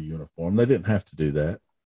referee uniform. They didn't have to do that.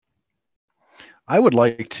 I would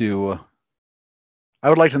like to. I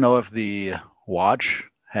would like to know if the watch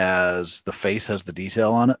has the face has the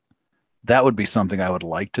detail on it. That would be something I would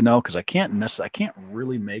like to know because I can't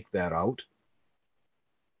really make that out.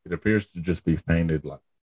 It appears to just be painted like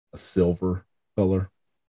a silver color.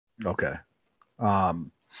 Okay.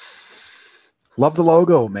 Um, love the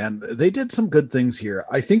logo, man. They did some good things here.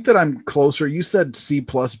 I think that I'm closer. You said C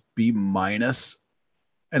plus B minus,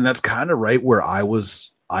 and that's kind of right where I was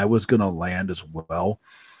gonna land as well.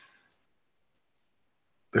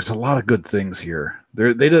 There's a lot of good things here.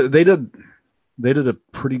 They did a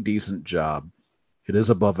pretty decent job. It is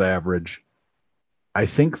above average. I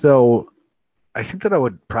think though, I think that I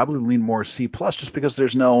would probably lean more C plus just because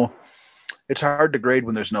there's no. It's hard to grade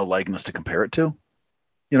when there's no likeness to compare it to.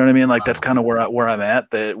 You know what I mean? Like that's kind of where I'm at.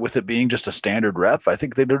 That with it being just a standard ref, I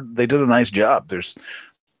think they did a nice job. There's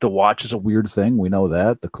the watch is a weird thing. We know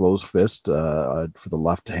that the closed fist for the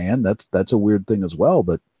left hand that's a weird thing as well.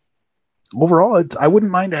 But overall, I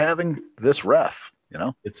wouldn't mind having this ref. You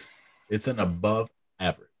know? It's an above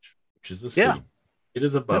average, which is a Yeah. C. It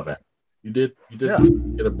is Yep. above average. You did Yeah.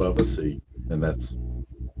 get above a C, and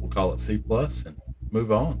we'll call it C plus and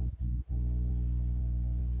move on.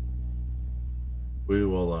 We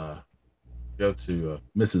will go to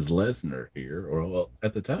Mrs. Lesnar here, or well,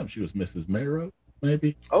 at the time she was Mrs. Marrow,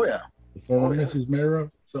 maybe Oh yeah. the former Oh yeah. Mrs.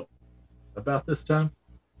 Marrow. So about this time,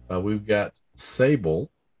 we've got Sable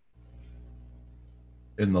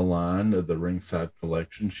in the line of the ringside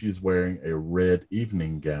collection. She's wearing a red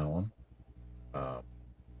evening gown. Uh,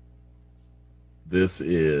 this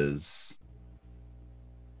is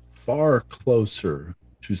far closer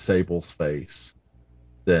to Sable's face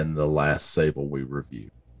than the last Sable we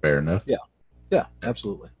reviewed. Fair enough. Yeah,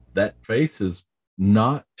 absolutely. That face is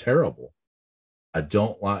not terrible. I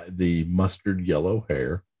don't like the mustard yellow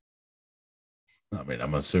hair. I mean,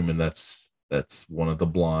 I'm assuming that's one of the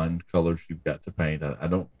blonde colors you've got to paint. I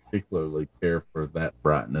don't particularly care for that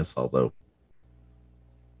brightness, although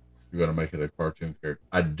you're going to make it a cartoon character.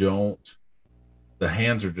 I don't. The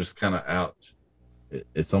hands are just kind of out.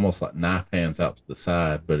 It's almost like knife hands out to the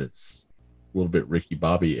side, but it's a little bit Ricky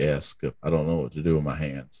Bobby esque. I don't know what to do with my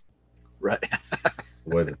hands. Right.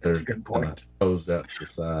 The way that they're kind of posed out to the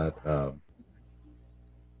side.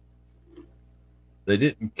 They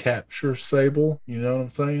didn't capture Sable. You know what I'm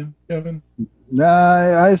saying, Kevin?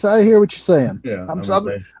 Nah, I hear what you're saying. Yeah,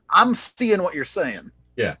 I'm seeing what you're saying.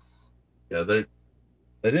 Yeah, they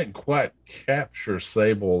didn't quite capture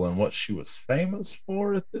Sable and what she was famous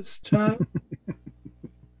for at this time.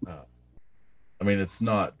 I mean, it's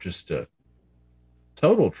not just a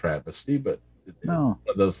total travesty, but it's one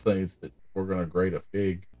of those things that we're going to grade a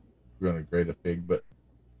fig. But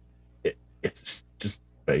it's just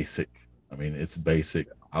basic. I mean, it's basic.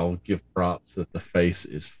 I'll give props that the face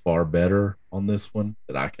is far better on this one,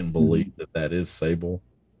 that I can believe that is Sable.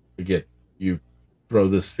 Again, you throw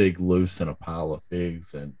this fig loose in a pile of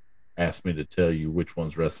figs and ask me to tell you which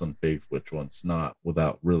one's wrestling figs, which one's not,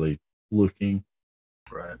 without really looking.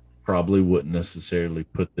 Right. Probably wouldn't necessarily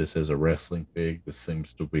put this as a wrestling fig. This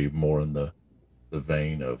seems to be more in the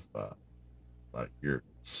vein of like you're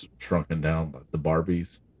shrunken down like the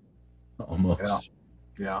Barbies almost.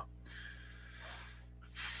 Yeah.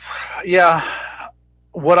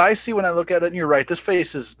 What I see when I look at it, and you're right, this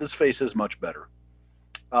face is much better.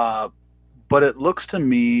 But it looks to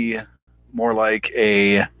me more like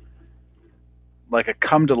a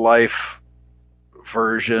come to life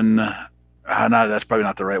version. That's probably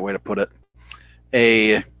not the right way to put it.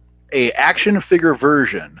 A action figure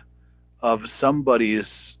version of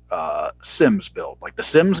somebody's Sims build, like the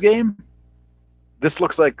Sims game. This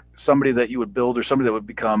looks like somebody that you would build, or somebody that would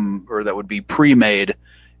become, or that would be pre-made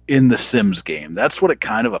in the Sims game. That's what it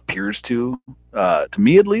kind of appears to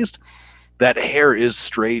me at least. That hair is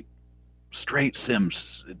straight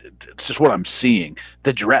Sims. It's just what I'm seeing.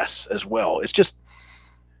 The dress as well.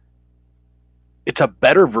 It's a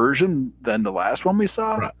better version than the last one we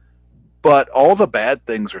saw, right. But all the bad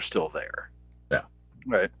things are still there. Yeah.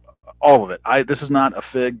 Right. All of it. This is not a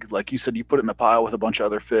fig. Like you said, you put it in a pile with a bunch of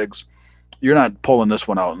other figs. You're not pulling this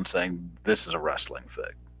one out and saying this is a wrestling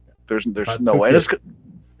fig. There's no way.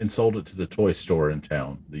 And sold it to the toy store in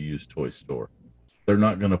town, the used toy store. They're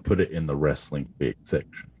not going to put it in the wrestling fig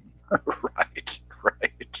section. Right.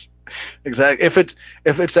 Exactly. If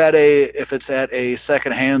it's at a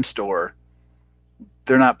secondhand store,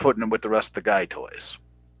 they're not putting it with the rest of the guy toys.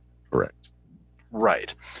 Correct.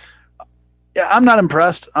 Right. Yeah, I'm not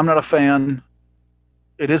impressed. I'm not a fan.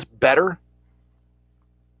 It is better,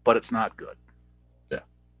 but it's not good. Yeah.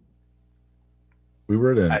 We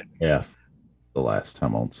were at an F the last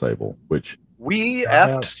time on Sable, which we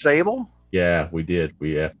effed Sable. Yeah, we did.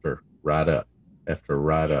 We effed her right up.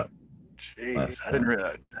 Jeez, I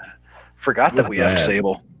didn't forgot that we effed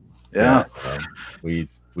Sable. Yeah. We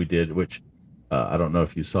did, which I don't know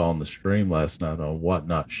if you saw on the stream last night on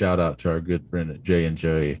Whatnot. Shout out to our good friend at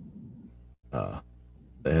J&J.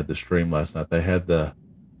 They had the stream last night. They had the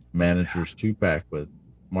managers 2-pack with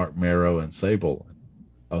Mark Marrow and Sable.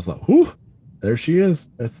 I was like, whew, there she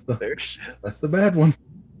is. That's the bad one.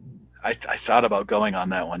 I thought about going on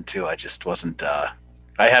that one too. I just wasn't. I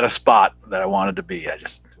had a spot that I wanted to be. I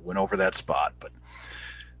just went over that spot. But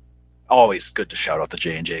always good to shout out the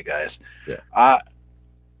J&J guys. Yeah.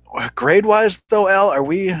 Grade wise though, Al, are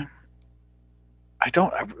we? I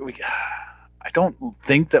don't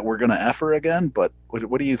think that we're gonna F her again. But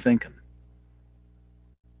what are you thinking?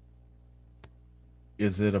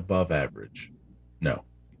 Is it above average? No.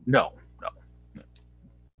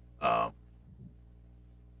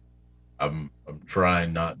 I'm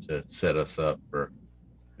trying not to set us up for,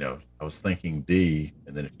 I was thinking D,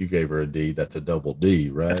 and then if you gave her a D, that's a double D,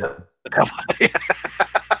 right? A double D.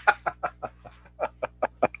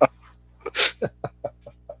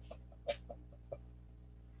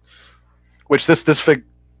 Which this fig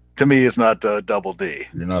to me is not double D.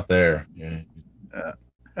 You're not there. Yeah.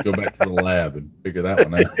 Go back to the lab and figure that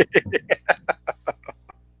one out.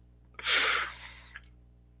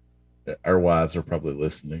 Our wives are probably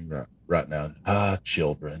listening right now.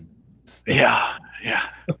 Children. Yeah.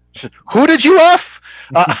 Who did you F?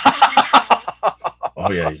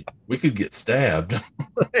 Oh yeah, we could get stabbed.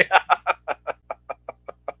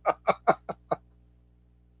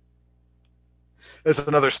 There's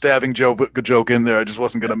another stabbing joke in there. I just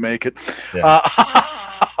wasn't going to make it. Yeah.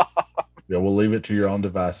 Yeah, we'll leave it to your own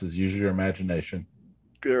devices. Use your imagination.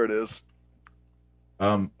 There it is.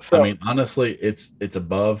 I mean, honestly, it's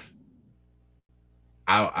above.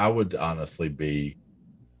 I would honestly be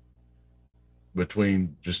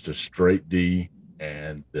between just a straight D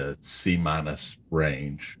and the C minus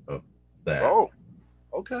range of that. Oh,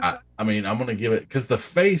 okay. I mean, I'm gonna give it because the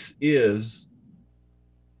face is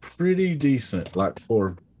pretty decent. Like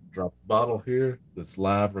for drop the bottle here, this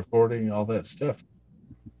live recording, all that stuff.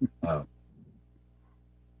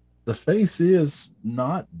 The face is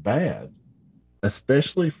not bad,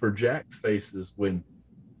 especially for Jack's faces. When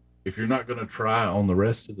if you're not going to try on the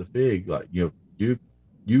rest of the fig, like you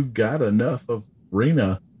got enough of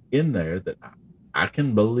Rena in there that I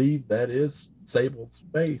can believe that is Sable's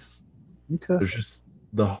face. Okay. There's just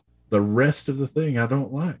the rest of the thing I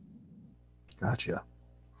don't like. Gotcha.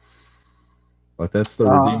 Like that's the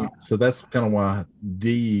redeeming. So that's kind of why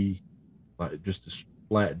D, like just a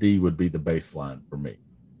flat D, would be the baseline for me.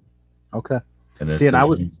 Okay. And see, and I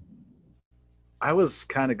was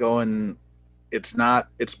kind of going. It's not.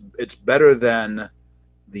 It's better than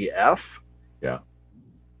the F. Yeah.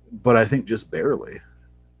 But I think just barely.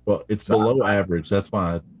 Well, it's below average. That's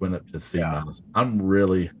why I went up to C minus. I'm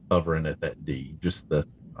really hovering at that D, just that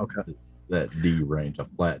D range, a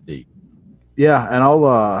flat D. Yeah, and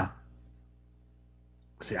I'll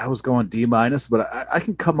see. I was going D minus, but I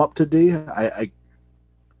can come up to D.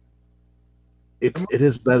 It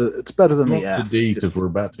is better. It's better than the F. To D because we're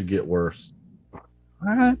about to get worse. All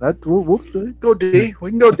right, we'll go D. We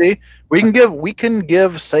can go D. We can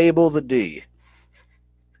give Sable the D.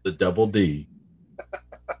 The double D.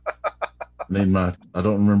 I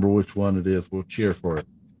don't remember which one it is. We'll cheer for it.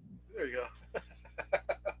 There you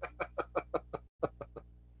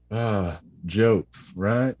go. Jokes,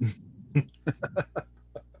 right?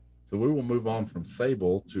 So we will move on from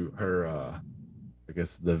Sable to her, I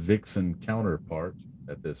guess, the Vixen counterpart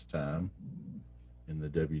at this time in the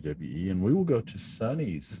WWE, and we will go to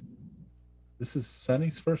Sunny's. This is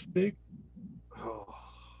Sunny's first big.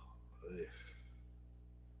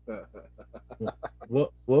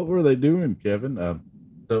 What were they doing, Kevin?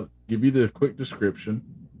 So give you the quick description.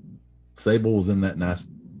 Sable was in that nice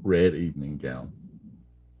red evening gown.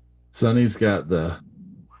 Sunny's got the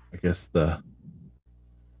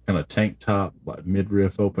kind of tank top, like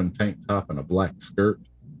midriff open tank top and a black skirt.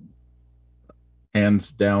 Hands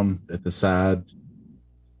down at the side.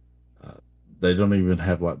 They don't even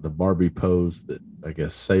have like the Barbie pose that I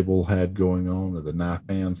guess Sable had going on, or the knife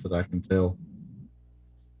hands that I can tell.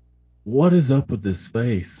 What is up with this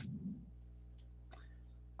face?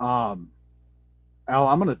 Al,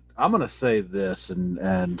 I'm gonna say this,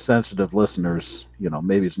 and sensitive listeners,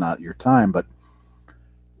 maybe it's not your time, but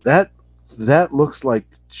that looks like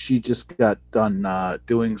she just got done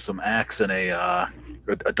doing some acts in a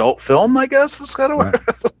adult film. I guess is kind of right.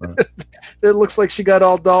 It looks like she got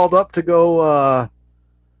all dolled up to go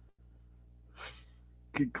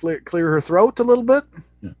clear her throat a little bit.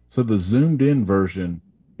 Yeah. So the zoomed in version,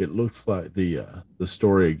 it looks like the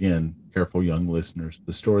story again. Careful, young listeners.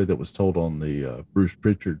 The story that was told on the Bruce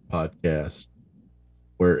Pritchard podcast,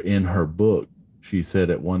 where in her book she said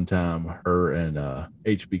at one time her and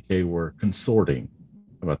HBK were consorting.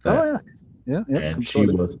 How about that? Oh yeah. And consorting.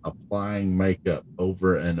 She was applying makeup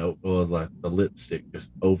over and over, like the lipstick,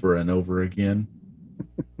 just over and over again.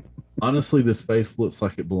 Honestly, this face looks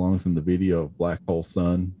like it belongs in the video of Black Hole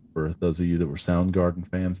Sun. For those of you that were Soundgarden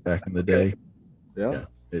fans back in the day, yeah.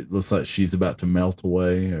 It looks like she's about to melt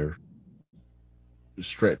away or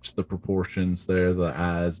stretch the proportions there. The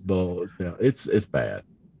eyes bulge. Yeah, it's bad.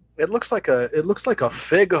 It looks like a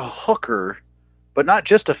fig hooker, but not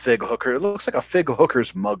just a fig hooker. It looks like a fig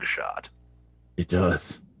hooker's mugshot. It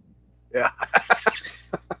does. Yeah.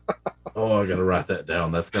 Oh, I got to write that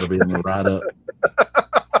down. That's got to be in the write-up.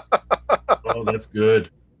 Oh, that's good.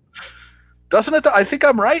 Doesn't it? I think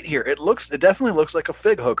I'm right here. It definitely looks like a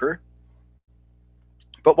fig hooker.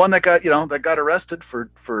 But one that got arrested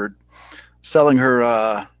for selling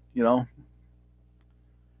her,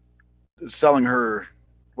 selling her,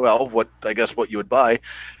 well, what you would buy.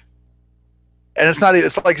 And it's not.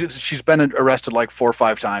 It's like she's been arrested like 4 or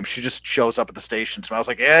 5 times. She just shows up at the station. So I was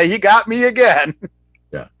like, yeah, you got me again.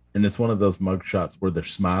 Yeah, and it's one of those mug shots where they're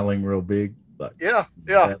smiling real big. Like, yeah.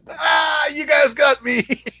 You guys got me.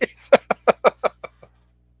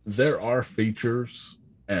 There are features,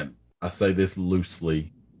 and I say this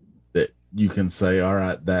loosely, that you can say, all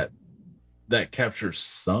right, that captures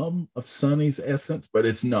some of Sunny's essence, but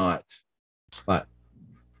it's not. Like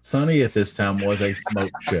Sunny at this time was a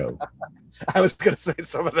smoke show. I was going to say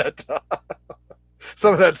some of that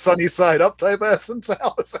Sunny side up type essence.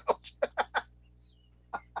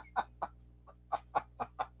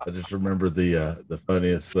 I just remember the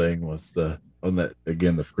funniest thing was on that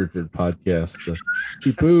again the Pritchard podcast.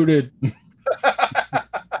 She booted.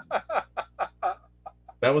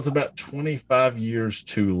 That was about 25 years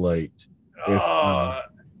too late.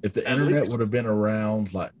 If the At internet least. would have been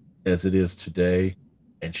around like as it is today,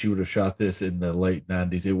 and she would have shot this in the late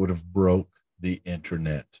 90s, it would have broke the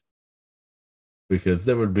internet because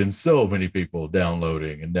there would have been so many people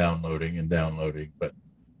downloading and downloading and downloading. But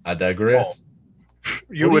I digress.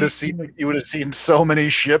 You would have seen so many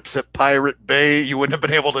ships at Pirate Bay. You wouldn't have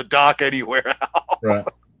been able to dock anywhere else. Right.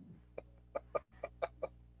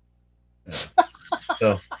 Yeah.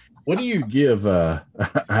 So, what do you give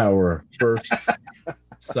our first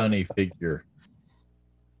Sunny figure?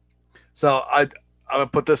 So I'm gonna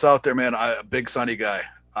put this out there, man. I'm a big Sunny guy.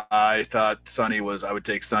 I thought Sunny was. I would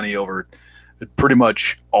take Sunny over pretty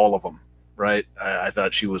much all of them. Right. I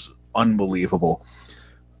thought she was unbelievable.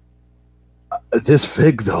 This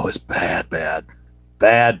fig though is bad.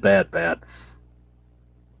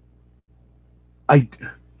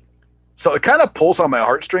 So it kind of pulls on my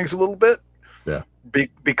heartstrings a little bit. Yeah.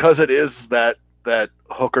 Because it is that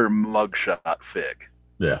hooker mugshot fig.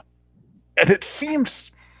 Yeah. And it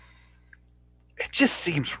just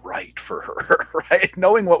seems right for her, right?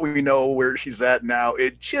 Knowing what we know where she's at now,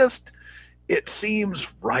 it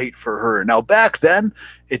seems right for her. Now back then,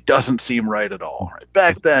 it doesn't seem right at all. Right?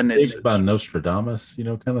 Back then, it's by Nostradamus,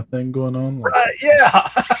 kind of thing going on. Like, right? Yeah,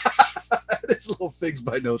 it's little figs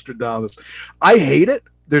by Nostradamus. I hate it.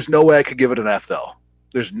 There's no way I could give it an F though.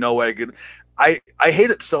 There's no way I could. I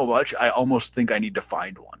hate it so much. I almost think I need to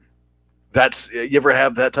find one. You ever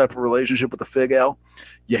have that type of relationship with a fig, Al?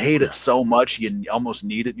 You hate it so much you almost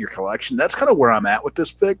need it in your collection. That's kind of where I'm at with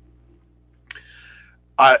this fig.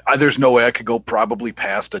 There's no way I could go probably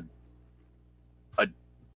past a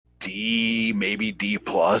D, maybe D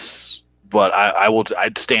plus, but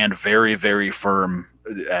I'd stand very, very firm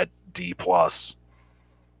at D plus.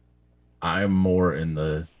 I'm more in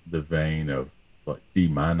the vein of like D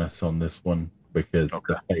minus on this one because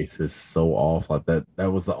the face is so off. Like that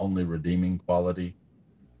was the only redeeming quality.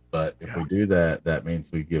 But if we do that, that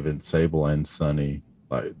means we've given Sable and Sunny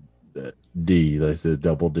like D. They said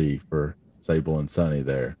double D for Sable and Sunny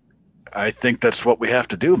there. I think that's what we have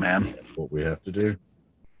to do, man. That's what we have to do.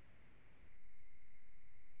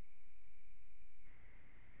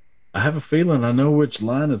 I have a feeling I know which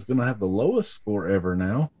line is going to have the lowest score ever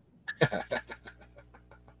now.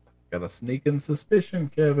 Got a sneaking suspicion,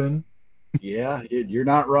 Kevin. Yeah, you're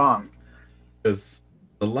not wrong. Because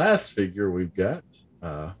the last figure we've got,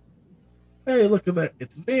 hey, look at that.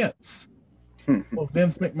 It's Vince. Well,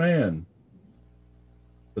 Vince McMahon.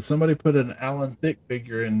 But somebody put an Alan Thicke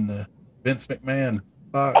figure in the Vince McMahon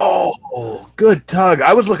box. Oh, good tug.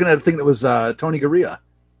 I was looking at a thing that was Tony Garea.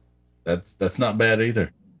 That's not bad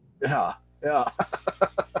either. Yeah.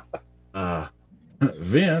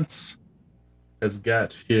 Vince has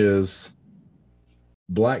got his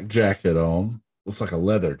black jacket on. Looks like a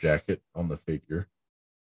leather jacket on the figure.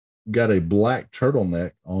 Got a black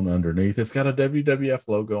turtleneck on underneath. It's got a WWF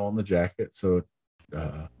logo on the jacket. So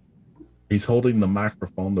he's holding the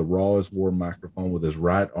microphone, the Raw is War microphone, with his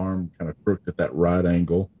right arm kind of crooked at that right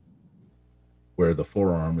angle where the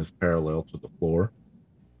forearm is parallel to the floor.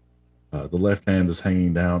 The left hand is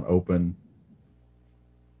hanging down open.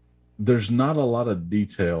 There's not a lot of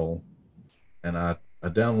detail, and I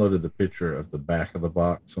downloaded the picture of the back of the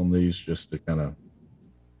box on these just to kind of,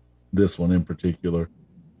 this one in particular,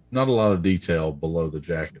 not a lot of detail below the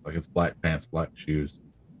jacket. Like it's black pants, black shoes.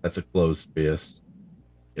 That's a closed fist.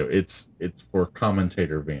 It's for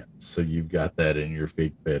commentator Vince, so you've got that in your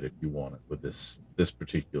fig bed if you want it with this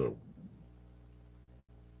particular one.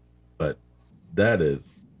 But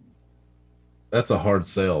that's a hard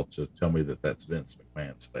sell to tell me that that's Vince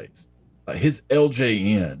McMahon's face. His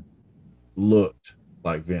LJN looked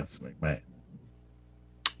like Vince McMahon.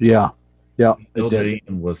 Yeah.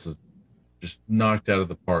 LJN was just knocked out of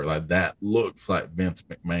the park. Like that looks like Vince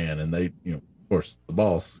McMahon, and they, of course, the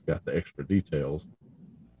boss got the extra details.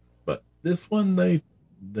 But this one, they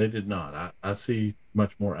did not. I see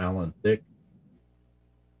much more Alan Thicke.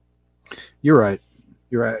 You're right.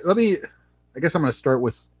 I guess I'm going to start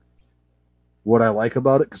with what I like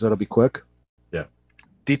about it because that'll be quick. Yeah.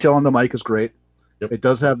 Detail on the mic is great. Yep. It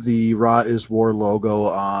does have the Raw is War logo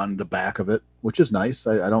on the back of it, which is nice.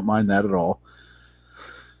 I don't mind that at all.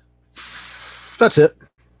 That's it.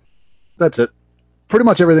 Pretty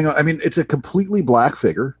much everything. I mean, it's a completely black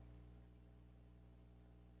figure.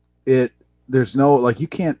 There's no, like, you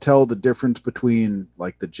can't tell the difference between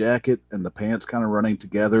like the jacket and the pants kind of running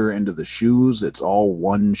together into the shoes. It's all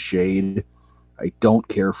one shade. I don't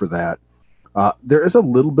care for that. There is a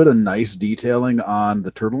little bit of nice detailing on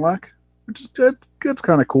the turtleneck, which is good. It's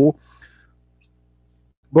kind of cool.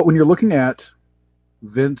 But when you're looking at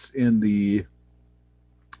Vince in the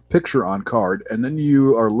picture on card, and then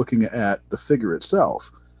you are looking at the figure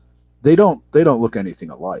itself, they don't look anything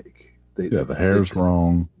alike. Yeah, the hair's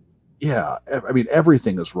wrong. Yeah, I mean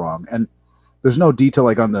everything is wrong, and there's no detail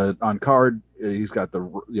like on card. He's got the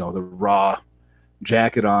the raw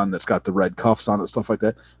jacket on that's got the red cuffs on it, stuff like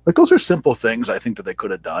that. Like those are simple things I think that they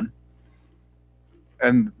could have done,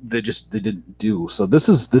 and they didn't do. So this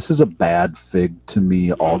is a bad fig to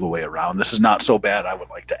me all the way around. This is not so bad I would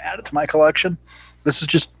like to add it to my collection. This is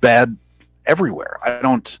just bad everywhere. I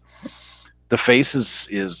don't. The face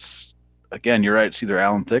is again. You're right. It's either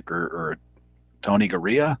Alan Thicke or Tony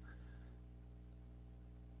Garea.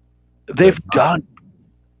 They've done.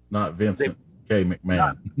 Not Vincent K.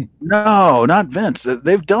 McMahon. No, not Vince.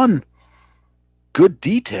 They've done good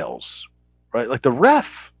details, right? Like the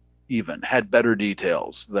ref even had better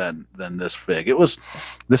details than this fig.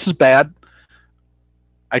 This is bad.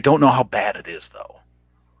 I don't know how bad it is though.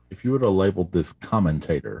 If you would have labeled this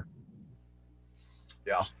commentator,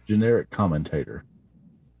 generic commentator,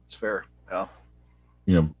 it's fair.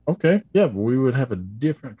 Yeah. Okay, yeah, but we would have a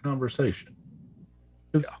different conversation.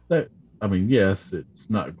 Because yes, it's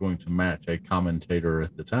not going to match a commentator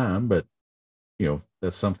at the time, but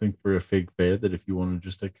that's something for a fig fed that if you want to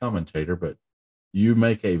just a commentator, but you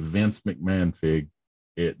make a Vince McMahon fig,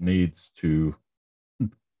 it needs to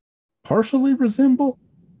partially resemble.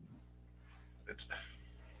 It's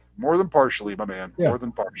more than partially, my man. Yeah. More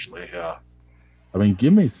than partially, yeah. I mean,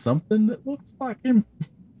 give me something that looks like him.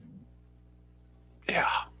 Yeah.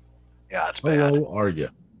 Yeah, it's bad. How low are you?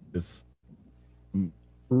 It's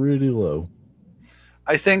pretty low.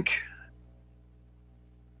 I think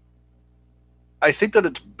that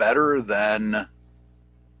it's better than.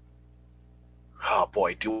 Oh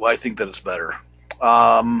boy, do I think that it's better?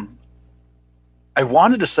 I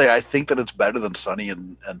wanted to say I think that it's better than Sonny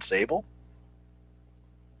and Sable,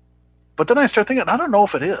 but then I start thinking I don't know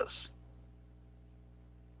if it is.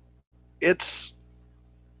 It's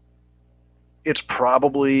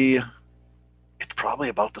probably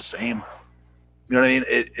about the same. You know what I mean?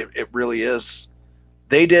 It really is.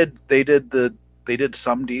 They did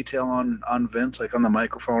some detail on Vince, like on the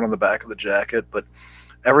microphone on the back of the jacket, but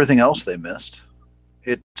everything else they missed.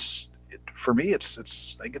 For me,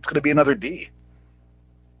 it's I think it's going to be another D.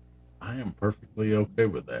 I am perfectly okay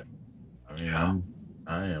with that. I mean,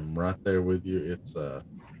 I am right there with you. It's a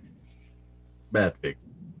bad pick.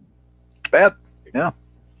 Bad, yeah,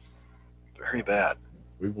 very bad.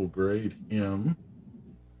 We will grade him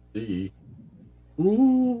D.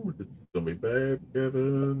 Ooh, this is gonna be bad,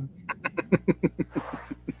 Kevin.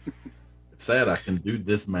 It's sad I can do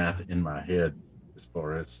this math in my head as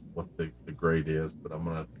far as what the grade is, but I'm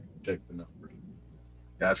gonna check the numbers.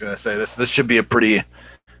 Yeah, I was gonna say this should be a pretty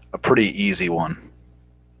easy one.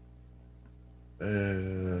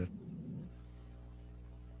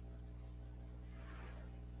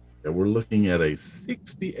 Yeah, we're looking at a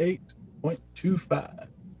 68.25.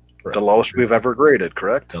 The lowest we've ever graded,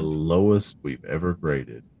 correct? The lowest we've ever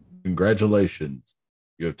graded. Congratulations.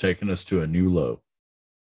 You have taken us to a new low.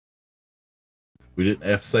 We didn't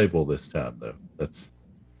F Sable this time though.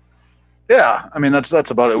 Yeah, I mean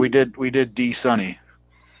that's about it. We did D Sonny.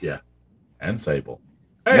 Yeah. And Sable.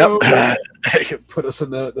 Yep. Put us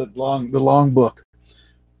in the long book.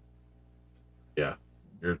 Yeah.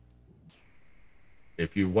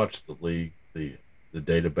 If you watch the league, the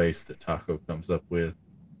database that Taco comes up with,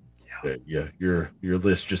 your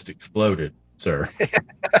list just exploded, sir.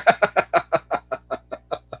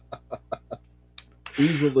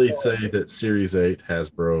 Easily say that Series 8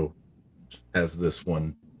 Hasbro has this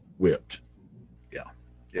one whipped.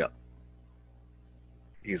 Yeah.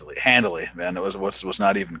 Easily, handily, man. It was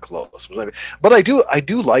not even close. But I do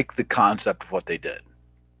like the concept of what they did.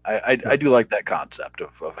 I do like that concept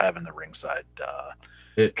of having the ringside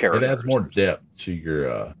it adds more depth to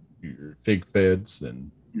your fig feds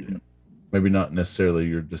and maybe not necessarily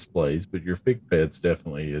your displays, but your fig feds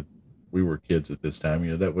definitely. We were kids at this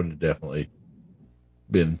time, that would have definitely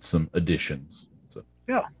been some additions. So.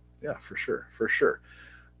 Yeah, for sure.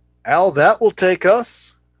 Al, that will take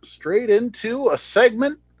us straight into a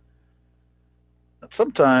segment that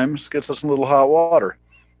sometimes gets us in a little hot water.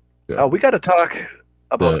 Yeah. We got to talk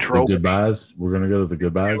about the goodbyes. We're going to go to the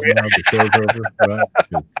goodbyes now. The show's over, right?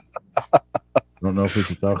 I don't know if we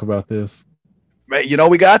should talk about this.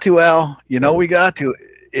 We got to, Al. We got to.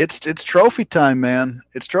 It's trophy time, man.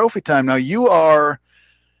 It's trophy time. Now you're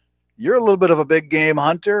a little bit of a big game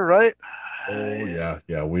hunter, right? Oh yeah.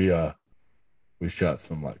 We We shot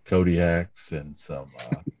some like Kodiaks and some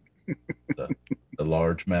the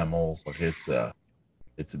large mammals. Like it's a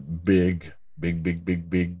big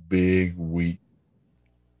week.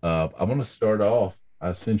 I'm gonna start off.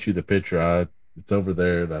 I sent you the picture. It's over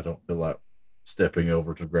there, and I don't feel like stepping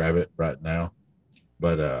over to grab it right now.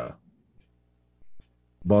 But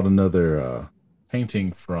bought another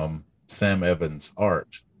painting from Sam Evans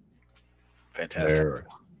Art. Fantastic. Where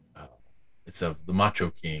it's of the Macho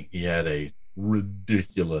King. He had a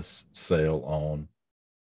ridiculous sale on,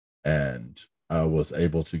 and I was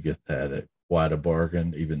able to get that at quite a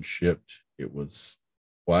bargain, even shipped. It was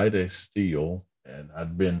quite a steal, and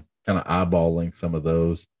I'd been kind of eyeballing some of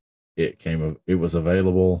those. It was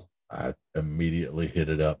available. I immediately hit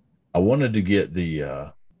it up. I wanted to get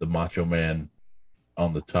the Macho Man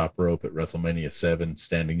on the top rope at WrestleMania 7,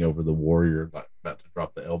 standing over the Warrior, like about to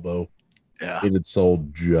drop the elbow. Yeah. It had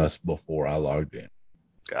sold just before I logged in.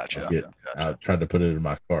 Gotcha. I tried to put it in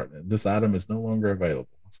my cart. This item is no longer available.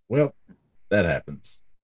 Well, that happens.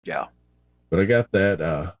 Yeah. But I got that.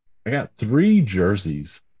 I got 3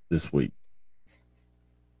 jerseys this week.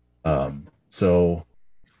 So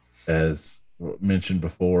as mentioned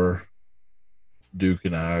before, Duke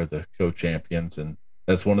and I are the co-champions, and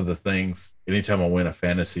that's one of the things. Anytime I win a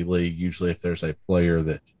fantasy league, usually if there's a player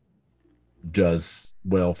that does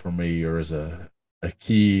well for me or is a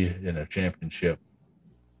key in a championship,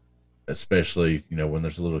 especially when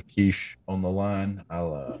there's a little quiche on the line,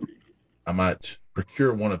 I might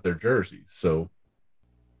procure one of their jerseys. So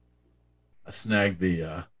I snagged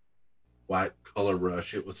the white color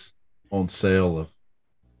rush. It was on sale of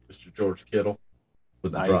Mr. George Kittle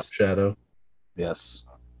with the drop shadow. Yes.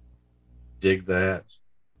 Dig that.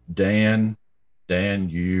 Dan,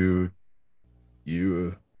 you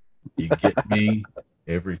get me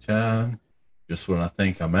every time. Just when I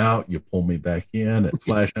think I'm out, you pull me back in at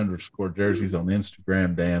 @flash_jerseys on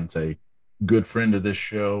Instagram. Dan's a good friend of this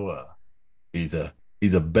show. He's a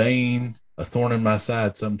bane, a thorn in my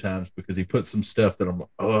side sometimes because he puts some stuff that I'm like,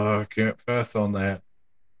 I can't pass on that.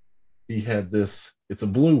 He had this, it's a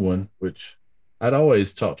blue one, which I'd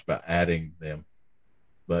always talked about adding them,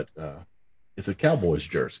 but it's a Cowboys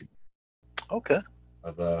jersey. Okay.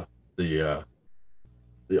 Of the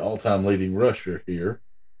all-time leading rusher here,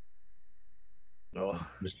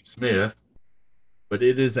 Mr. Smith, but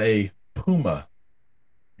it is a Puma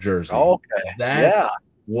jersey. Okay. That's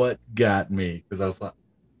what got me, because I was like,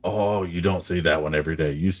 you don't see that one every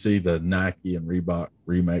day. You see the Nike and Reebok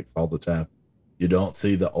remakes all the time. You don't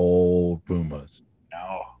see the old Pumas.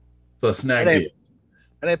 No. So I snagged it.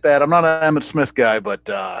 It ain't bad. I'm not an Emmitt Smith guy, but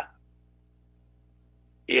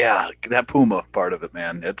yeah, that Puma part of it,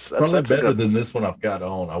 man. That's probably better than this one I've got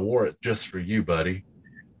on. I wore it just for you, buddy.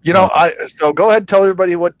 So go ahead and tell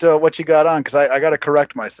everybody what you got on, because I got to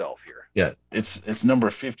correct myself here. Yeah, it's number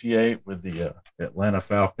 58 with the Atlanta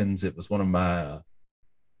Falcons. It was one of my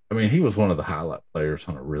he was one of the highlight players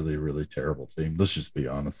on a really, really terrible team. Let's just be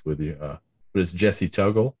honest with you. But it's Jesse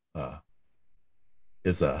Tuggle.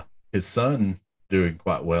 His son doing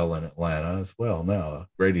quite well in Atlanta as well now.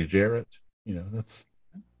 Grady Jarrett,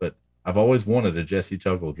 but I've always wanted a Jesse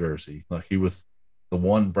Tuggle jersey. Like, he was the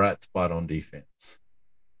one bright spot on defense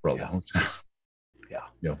for a long time.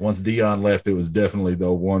 Yeah. Once Dion left, it was definitely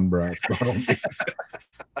the one bright spot on defense.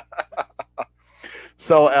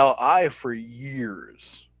 So Al, I for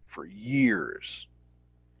years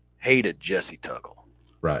hated Jesse Tuggle.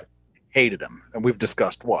 Right. Hated him. And we've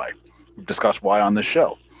discussed why. We've discussed why on this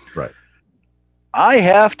show. Right. I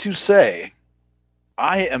have to say,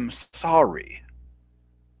 I am sorry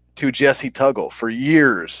to Jesse Tuggle for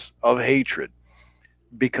years of hatred,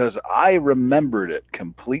 because I remembered it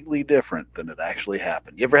completely different than it actually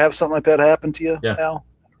happened. You ever have something like that happen to you, Al?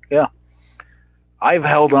 Yeah. I've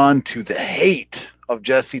held on to the hate of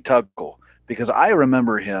Jesse Tuggle because I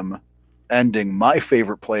remember him ending my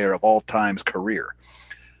favorite player of all time's career.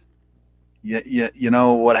 You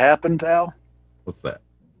know what happened, Al? What's that?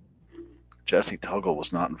 Jesse Tuggle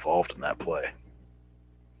was not involved in that play.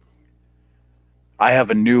 I have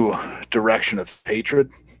a new direction of hatred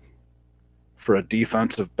for a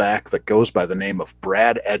defensive back that goes by the name of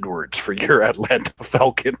Brad Edwards for your Atlanta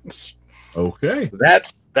Falcons. Okay.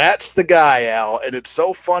 That's the guy, Al. And it's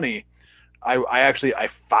so funny. I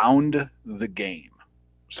found the game.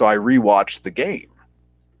 So I rewatched the game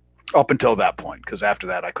up until that point, because after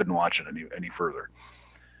that I couldn't watch it any further.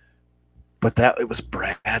 But it was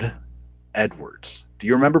Brad Edwards. Do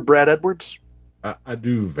you remember Brad Edwards? I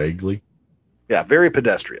do vaguely. Yeah, very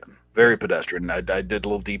pedestrian. Very pedestrian. I did a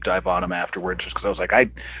little deep dive on him afterwards, just because I was like,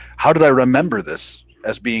 how did I remember this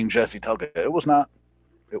as being Jesse Tuggle? It was not.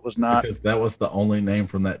 It was not. Because that was the only name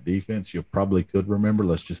from that defense you probably could remember.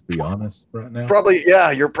 Let's just be honest right now. Probably,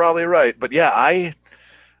 yeah, you're probably right. But yeah, I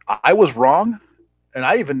was wrong. And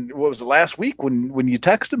I even, what was the last week when you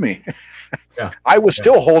texted me? Yeah. I was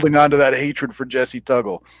still holding on to that hatred for Jesse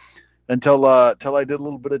Tuggle until I did a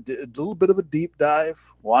little bit of a deep dive.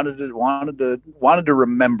 Wanted to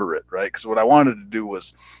remember it, right? Because what I wanted to do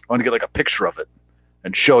was I wanted to get like a picture of it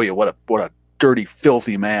and show you what a dirty,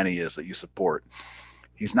 filthy man he is that you support.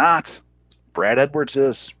 He's not. Brad Edwards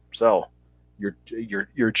is. So your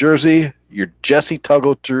jersey, your Jesse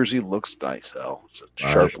Tuggle jersey looks nice, Al. It's a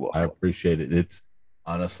sharp look. I appreciate it. It's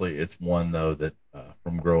honestly, it's one though that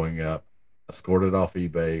from growing up, I scored it off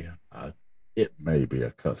eBay. It may be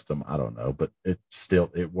a custom, I don't know, but it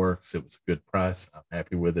works. It was a good price. I'm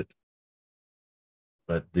happy with it.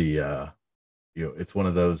 But it's one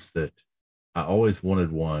of those that I always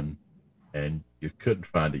wanted one, and you couldn't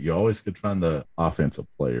find it. You always could find the offensive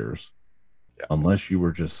players, unless you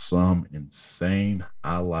were just some insane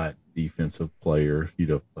highlight defensive player.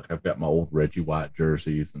 Like I've got my old Reggie White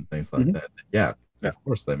jerseys and things like that. Yeah, of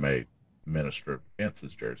course they made Minister of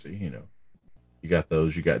Defense's jersey. You got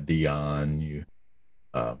those. You got Dion. You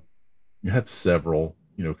had several.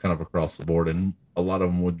 Kind of across the board, and a lot of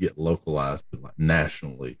them would get localized, but like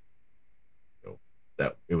nationally.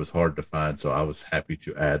 That it was hard to find, so I was happy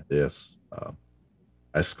to add this.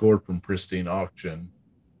 I scored from Pristine Auction.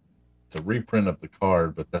 It's a reprint of the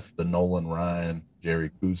card, but that's the Nolan Ryan, Jerry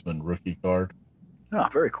Kuzman rookie card. Oh,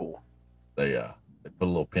 very cool. They put a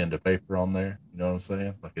little pen to paper on there. You know what I'm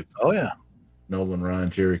saying? Like it's Nolan Ryan,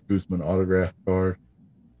 Jerry Kuzman autograph card.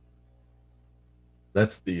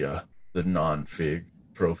 That's the non-fig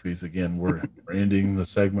trophies. Again, we're ending the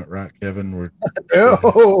segment, right, Kevin? We're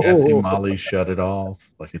Kathy Molly shut it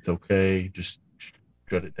off. Like it's okay. Just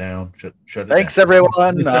shut it down. Shut it Thanks, down.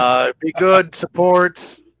 everyone. Be good.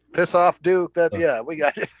 Support. Piss off Duke. We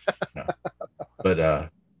got you. But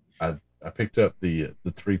I picked up the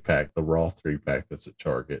 3-pack, the raw 3-pack that's at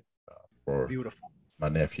Target for Beautiful. my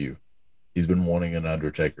nephew. He's been wanting an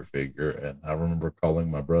Undertaker figure, and I remember calling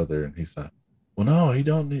my brother, and he's like, "Well, no, he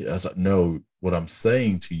don't need." I was like, "No, what I'm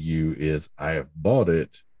saying to you is I have bought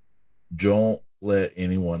it. Don't let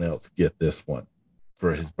anyone else get this one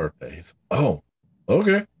for his birthday." He's like, "Oh,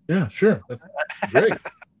 okay, yeah, sure, that's great."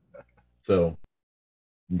 So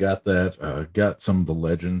got that. Got some of the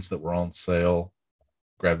legends that were on sale.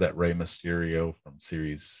 Grabbed that Rey Mysterio from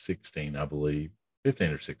Series 16, I believe,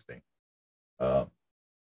 15 or 16.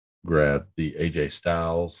 Grabbed the AJ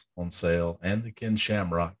Styles on sale and the Ken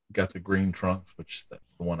Shamrock. Got the green trunks, which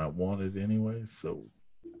that's the one I wanted anyway. So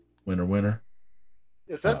winner.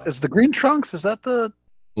 Is the green trunks? Is that the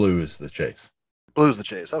blue is the chase? Blue's the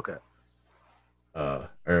chase. Okay.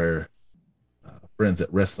 Our friends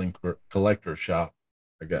at Wrestling Collector Shop,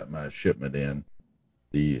 I got my shipment in.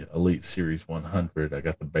 The Elite Series 100. I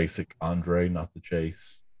got the basic Andre, not the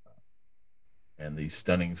chase, and the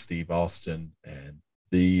stunning Steve Austin. And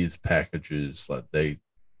these packages, like they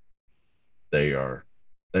are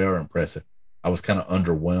impressive. I was kind of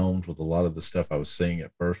underwhelmed with a lot of the stuff I was seeing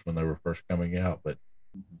at first when they were first coming out, but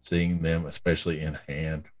seeing them, especially in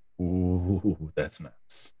hand, ooh, that's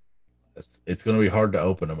nice. It's going to be hard to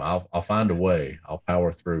open them. I'll find a way. I'll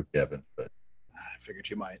power through, Kevin. But I figured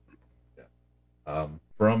you might. Yeah.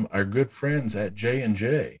 From our good friends at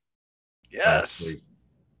J&J. Yes.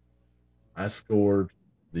 I scored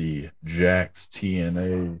the Jakks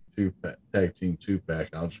TNA tag team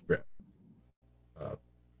 2-pack. I'll just grab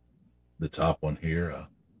the top one here.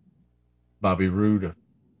 Bobby Roode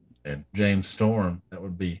and James Storm. That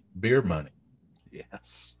would be beer money.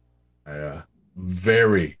 Yes.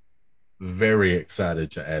 Very, very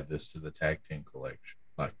excited to add this to the tag team collection.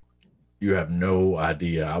 Like, you have no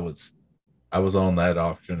idea. I was on that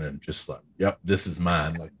auction and just like, yep, this is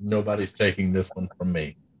mine. Like, nobody's taking this one from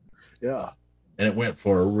me. Yeah. And it went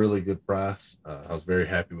for a really good price. I was very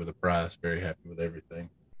happy with the price, very happy with everything.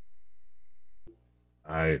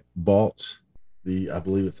 I bought I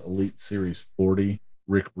believe it's Elite Series 40,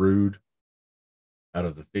 Rick Rude, out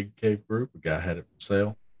of the Fig Cave group. A guy had it for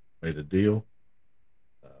sale, made a deal.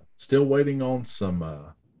 Still waiting on some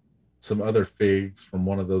other figs from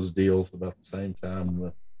one of those deals about the same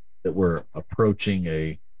time that we're approaching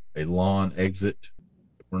a lawn exit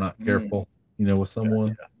if we're not careful, with someone.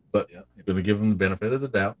 Yeah. But I'm going to give them the benefit of the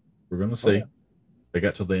doubt. We're going to see. Yeah. They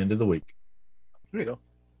got till the end of the week. There you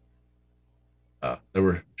go. They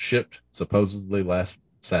were shipped supposedly last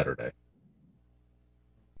Saturday.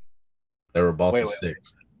 They were bought the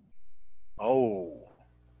 6th. Oh.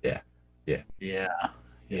 Yeah.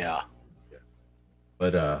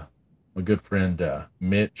 But my good friend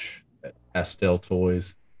Mitch at Pastel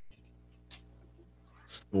Toys,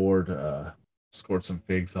 scored some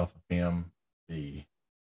figs off of him. The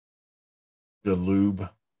Galoob,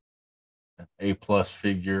 an A+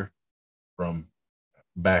 figure from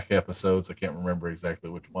back episodes. I can't remember exactly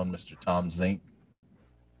which one. Mr. Tom Zink,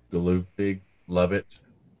 Galoob fig, love it.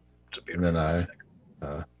 It's a And beautiful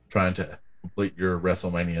then trying to complete your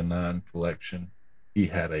WrestleMania 9 collection. He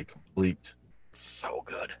had a complete so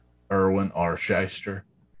good Erwin R. Shyster,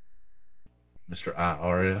 Mr.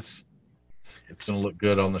 IRS. It's going to look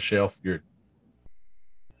good on the shelf. You're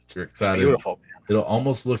excited. It's beautiful, man. It'll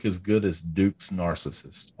almost look as good as Duke's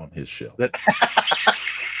Narcissist on his shelf.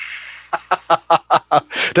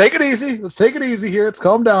 Take it easy. Let's take it easy here. Let's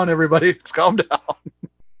calm down, everybody. Let's calm down.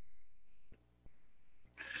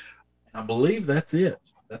 I believe that's it.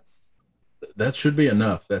 That should be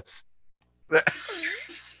enough. That's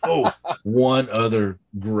one other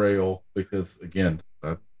grail, because again,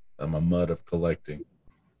 I'm a mud of collecting.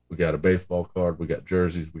 We got a baseball card, we got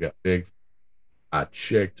jerseys, we got figs. I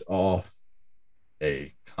checked off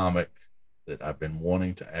a comic that I've been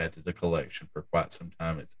wanting to add to the collection for quite some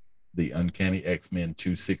time. It's the Uncanny X-Men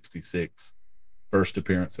 266, first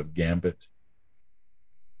appearance of Gambit,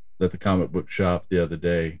 at the comic book shop the other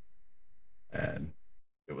day, and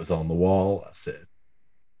it was on the wall. I said,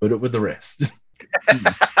 put it with the rest.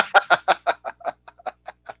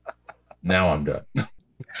 Now I'm done.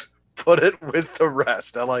 Put it with the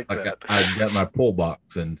rest. I like that. I got my pull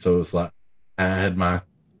box, and so it's like I had my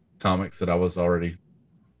comics that I was already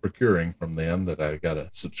procuring from them that I got a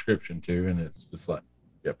subscription to, and it's just like,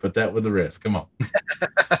 yeah, put that with the rest. Come on.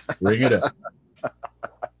 Bring it up.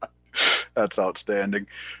 That's outstanding.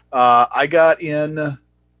 I got in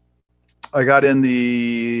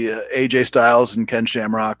the AJ Styles and Ken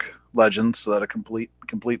Shamrock Legends, so that I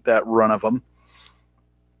complete that run of them.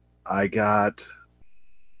 I got,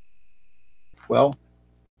 well,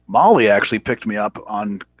 Molly actually picked me up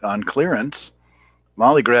on clearance.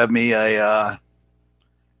 Molly grabbed me a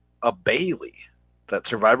Bailey, that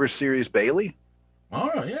Survivor Series Bailey.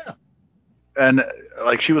 Oh yeah. And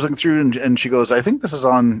like, she was looking through and she goes, I think this is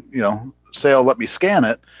on, sale. Let me scan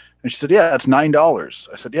it. And she said, yeah, it's $9.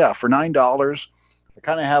 I said, yeah, for $9. I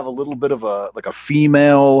kind of have a little bit of a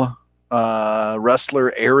female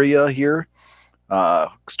wrestler area here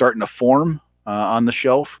starting to form on the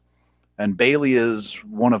shelf. And Bailey is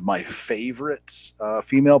one of my favorite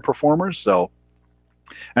female performers. So,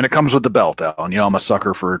 and it comes with the belt, Alan. I'm a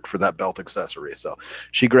sucker for that belt accessory. So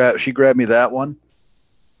she grabbed me that one.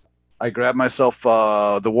 I grabbed myself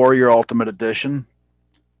the Warrior Ultimate Edition.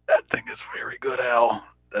 That thing is very good, Al.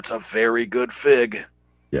 That's a very good fig.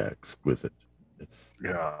 Yeah, exquisite. It's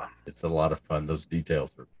a lot of fun. Those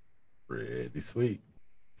details are pretty sweet.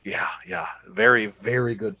 Yeah. Very,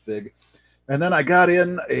 very good fig. And then I got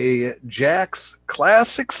in a Jakks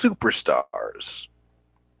Classic Superstars.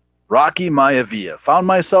 Rocky Maivia. Found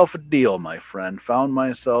myself a deal, my friend. Found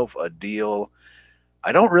myself a deal.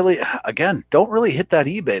 I don't really hit that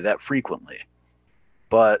eBay that frequently.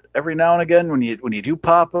 But every now and again, when you do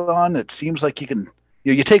pop on, it seems like you can,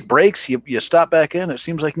 you take breaks, you stop back in. It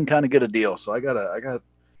seems like you can kind of get a deal. So I got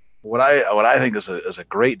what I think is a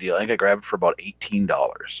great deal. I think I grabbed it for about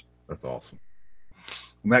 $18. That's awesome.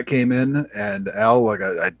 And that came in, and Al, like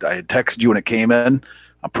I texted you when it came in.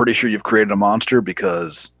 I'm pretty sure you've created a monster,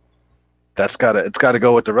 because it's got to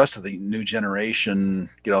go with the rest of the new generation.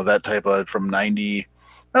 That type of from 90.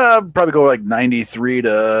 Probably go like 93 to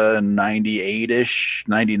 98-ish,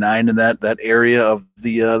 99 in that area of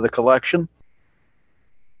the collection.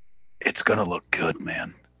 It's gonna look good,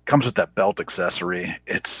 man. Comes with that belt accessory.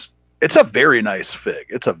 It's a very nice fig.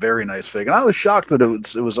 It's a very nice fig, and I was shocked that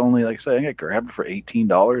it was only, like I say, I grabbed it for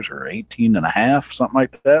 $18 or 18 and a half, something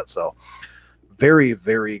like that. So very,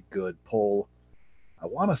 very good pull. I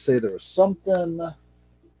want to say there was something.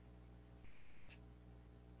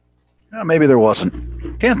 Maybe there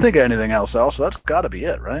wasn't. Can't think of anything else. So that's got to be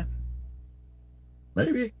it, right?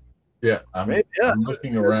 Maybe. Yeah. I'm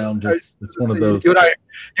looking around. It's one of You those. and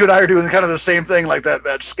I are doing kind of the same thing, like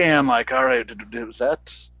that scan. Like, all right, is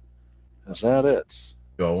that it?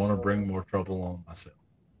 Do I want to bring more trouble on myself?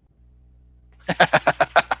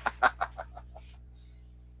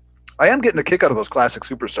 I am getting a kick out of those classic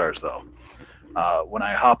superstars, though. When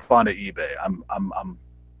I hop onto eBay,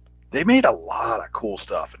 they made a lot of cool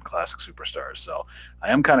stuff in Classic Superstars. So I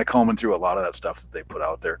am kind of combing through a lot of that stuff that they put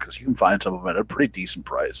out there, because you can find some of them at a pretty decent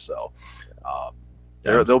price. So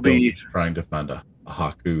they'll be trying to find a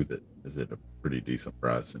Haku that is at a pretty decent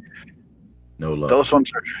price. And no love. Those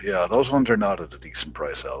ones are not at a decent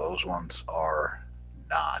price. Those ones are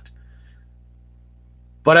not.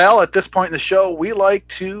 But Al, at this point in the show, we like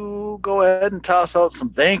to go ahead and toss out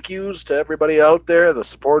some thank yous to everybody out there, the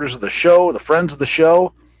supporters of the show, the friends of the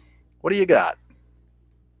show. What do you got?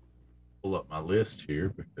 Pull up my list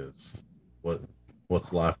here because what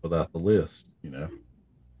what's life without the list?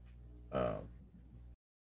 Of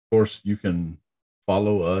course, you can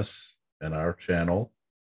follow us and our channel,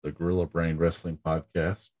 the Gorilla Brain Wrestling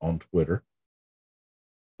Podcast, on Twitter.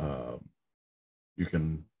 You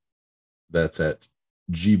can, that's at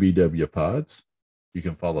GBW Pods. You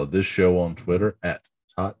can follow this show on Twitter at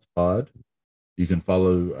TOTS Pod. You can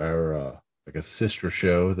follow our like a sister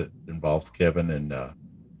show that involves Kevin and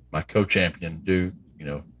my co-champion Duke.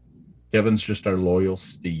 Kevin's just our loyal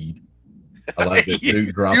steed. I like that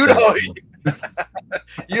Duke dropped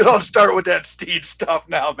You don't start with that steed stuff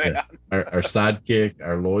now, man. Yeah. Our sidekick,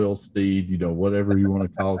 our loyal steed, whatever you want to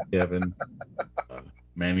call Kevin.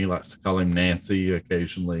 Manny likes to call him Nancy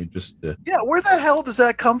occasionally. Where the hell does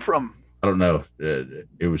that come from? I don't know.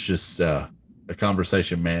 It was just a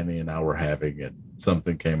conversation Manny and I were having, and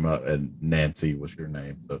something came up, and Nancy was your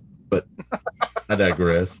name. So, but I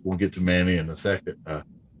digress. We'll get to Manny in a second.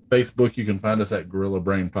 Facebook, you can find us at Gorilla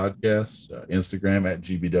Brain Podcast. Instagram at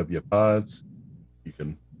GBW Pods. You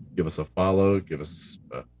can give us a follow.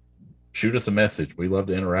 Shoot us a message. We love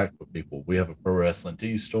to interact with people. We have a pro wrestling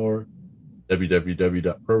tees store.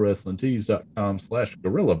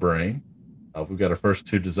 www.prowrestlingtees.com/GorillaBrain. We've got our first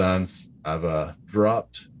 2 designs. I've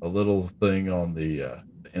dropped a little thing on the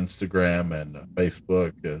Instagram and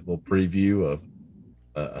Facebook, a little preview of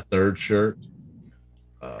a third shirt.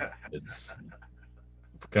 It's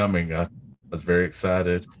coming. I was very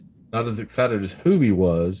excited. Not as excited as Hoovy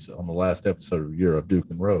was on the last episode of Year of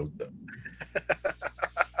Duke and Rogue, though.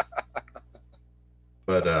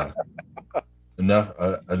 But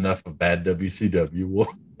enough of bad WCW. We'll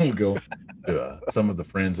go to some of the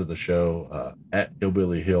friends of the show at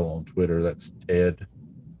Hillbilly Hill on Twitter. That's Ted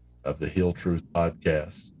of the Hill Truth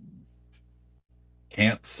Podcast.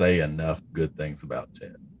 Can't say enough good things about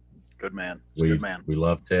Ted. Good man. We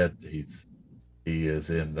love Ted. He is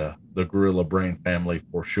in the Gorilla Brain family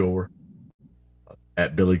for sure.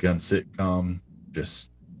 At Billy Gunn Sitcom, just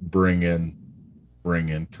bring in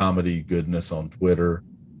comedy goodness on Twitter.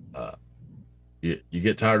 You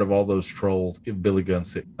get tired of all those trolls, give Billy Gunn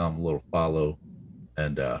Sitcom a little follow,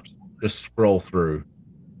 and just scroll through,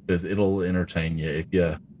 because it'll entertain you if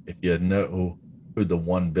you know who the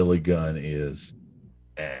one Billy Gunn is,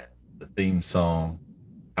 and the theme song,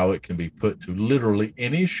 how it can be put to literally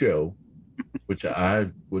any show, which I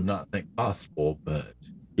would not think possible, but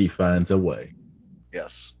he finds a way.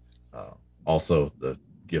 Yes. Also, the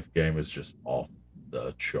gift game is just off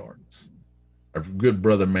the charts. Our good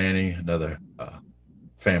brother Manny, another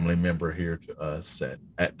family member here to us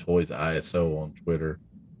at Toys ISO on Twitter,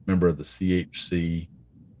 member of the CHC,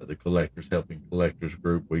 the Collectors Helping Collectors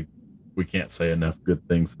group. We can't say enough good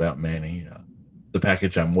things about Manny. The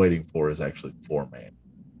package I'm waiting for is actually for Manny.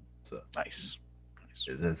 So nice.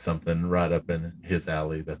 It's something right up in his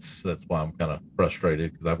alley. That's why I'm kind of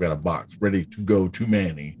frustrated, because I've got a box ready to go to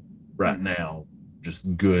Manny right now.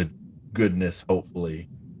 Just goodness, hopefully,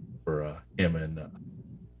 for him and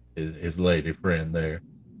his lady friend there.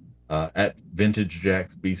 At Vintage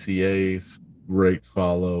Jakks BCAs, great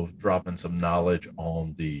follow, dropping some knowledge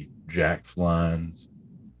on the Jakks lines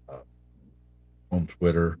on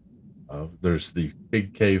Twitter. There's the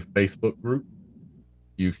Big Cave Facebook group.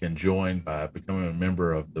 You can join by becoming a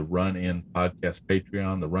member of the Run In Podcast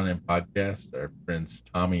Patreon, the Run In Podcast. Our friends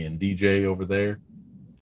Tommy and DJ over there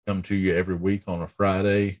come to you every week on a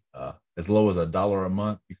Friday. As low as $1 a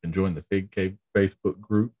month, you can join the Fig Cave Facebook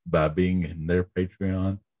group by being in their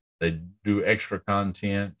Patreon. They do extra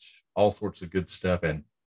content, all sorts of good stuff, and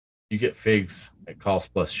you get figs at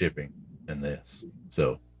cost plus shipping in this.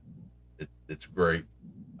 So it's great.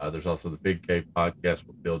 There's also the Fig Cave Podcast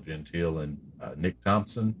with Bill Gentile and Nick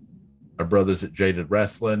Thompson, our brothers at Jaded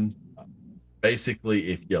Wrestling. Basically,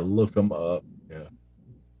 if you look them up,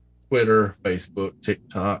 Twitter, Facebook,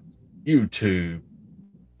 TikTok, YouTube,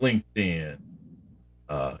 LinkedIn,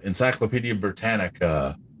 Encyclopedia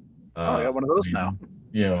Britannica. I got one of those now.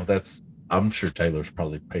 I'm sure Taylor's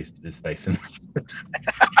probably pasted his face in.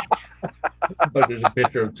 But there's a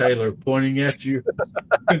picture of Taylor pointing at you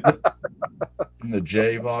in the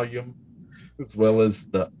J volume, as well as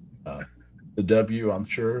the W, I'm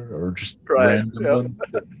sure, or just random ones.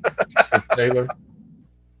 Taylor,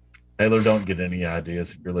 don't get any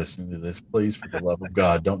ideas if you're listening to this. Please, for the love of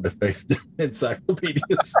God, don't deface the encyclopedia.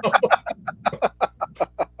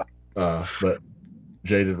 But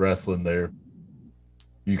Jaded Wrestling there,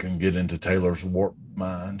 you can get into Taylor's warped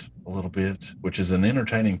mind a little bit, which is an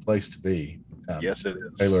entertaining place to be from Yes, it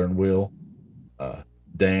is. Taylor and Will,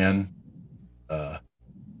 Dan,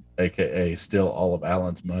 aka Still All of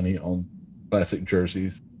Allen's Money on Classic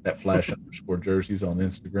Jerseys, at Flash_jerseys on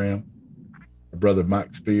Instagram. My brother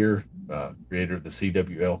Mike Spear, creator of the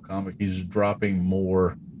CWL comic, he's dropping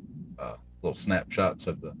more little snapshots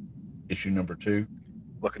of the issue number 2.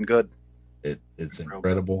 Looking good. It's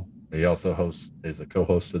incredible. He also is a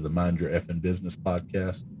co-host of the Mind Your Effing Business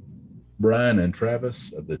podcast. Brian and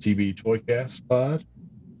Travis of the TB Toycast pod,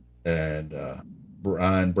 and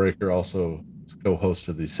Brian Breaker also is co-host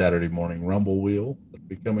of the Saturday Morning Rumble Wheel that'll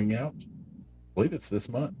be coming out. I believe it's this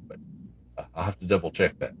month, but I'll have to double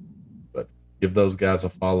check that. But give those guys a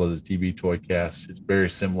follow. The TB Toycast. It's very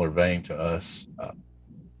similar vein to us.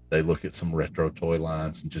 They look at some retro toy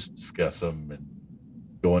lines and just discuss them and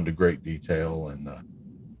go into great detail. And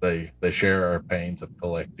they share our pains of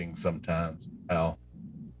collecting sometimes, how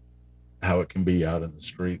it can be out in the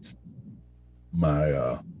streets.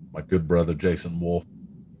 My good brother Jason Wolf,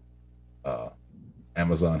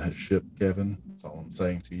 Amazon has shipped, Kevin. That's all I'm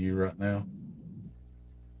saying to you right now.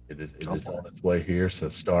 It is on its way here. So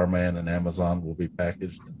Starman and Amazon will be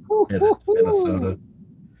packaged and headed to Minnesota.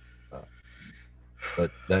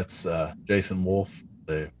 But that's Jason Wolf,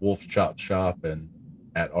 the Wolf Chop Shop, and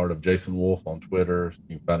at Art of Jason Wolf on Twitter.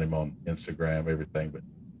 You can find him on Instagram, everything. But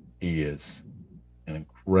he is an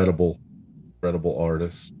incredible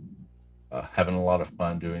artist. Having a lot of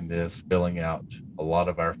fun doing this, filling out a lot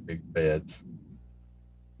of our fig beds.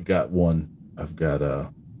 I've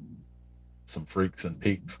got some Freaks and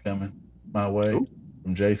Peaks coming my way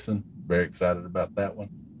from Jason. Very excited about that one.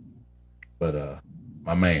 But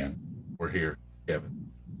my man, we're here, Kevin.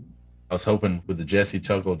 I was hoping with the Jesse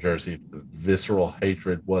Tuggle jersey, if the visceral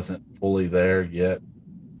hatred wasn't fully there yet,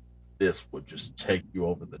 this would just take you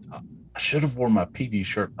over the top. I should have worn my PD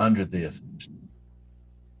shirt under this.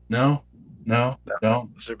 No,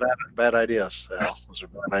 don't. Those are bad ideas, Al. Those are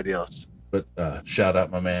bad ideas. But shout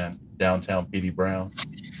out my man, Downtown PD Brown.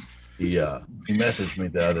 He messaged me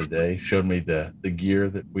the other day, showed me the gear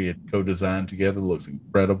that we had co-designed together. Looks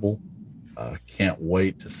incredible. Can't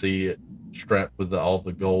wait to see it strapped with all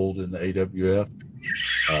the gold in the AWF.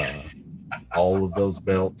 All of those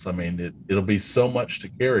belts. I mean, it'll be so much to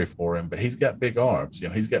carry for him, but he's got big arms.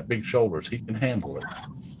 He's got big shoulders. He can handle it.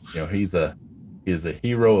 He's a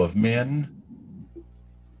hero of men,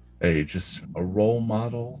 just a role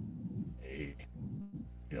model,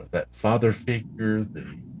 that father figure,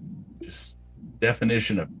 the just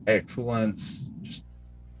definition of excellence, just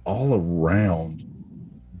all around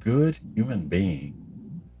good human being.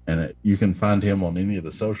 And you can find him on any of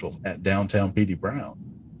the socials at Downtown PD Brown.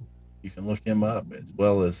 You can look him up, as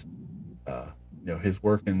well as his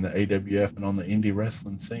work in the AWF and on the indie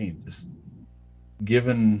wrestling scene. Just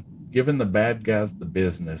giving the bad guys the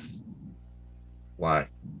business like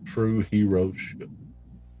true heroes should.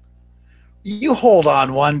 You hold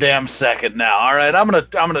on one damn second now, all right? I'm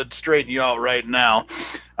gonna straighten you out right now.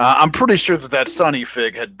 I'm pretty sure that Sonny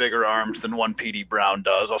Fig had bigger arms than one PD Brown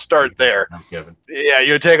does. I'll start there. Kevin. Yeah,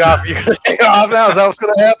 you're gonna take off now. Is that what's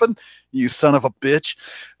gonna happen? You son of a bitch!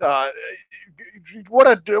 What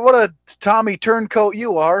a Tommy Turncoat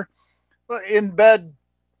you are, in bed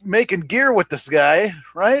making gear with this guy,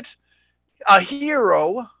 right? A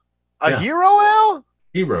hero, hero, Al?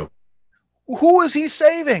 Hero. Who is he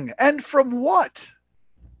saving, and from what?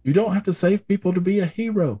 You don't have to save people to be a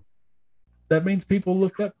hero. That means people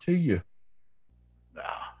look up to you.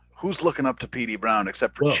 Who's looking up to P.D. Brown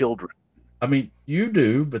except for children? I mean, you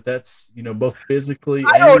do, but that's, both physically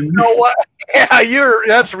I don't know what. Yeah,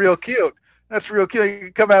 that's real cute. That's real cute. You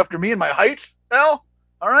can come after me and my height, Al?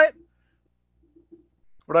 All right?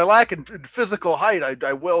 What I lack in physical height,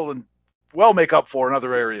 I will and well make up for in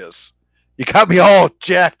other areas. You got me all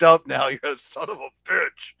jacked up now. You're a son of a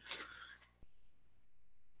bitch.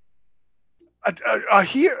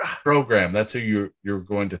 Program. That's who you're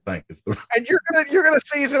going to think is the. And you're gonna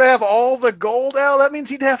say he's gonna have all the gold, Al. That means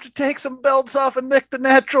he'd have to take some belts off and Nick the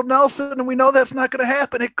Natural Nelson, and we know that's not gonna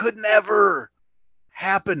happen. It could never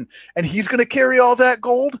happen. And he's gonna carry all that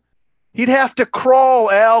gold. He'd have to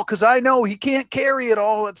crawl, Al, because I know he can't carry it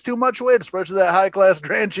all. It's too much weight, especially that high class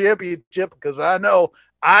grand championship. Because I know,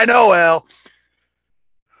 Al.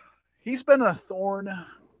 He's been a thorn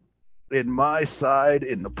in my side,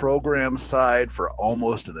 in the program side, for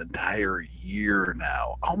almost an entire year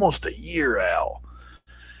now. Almost a year, Al.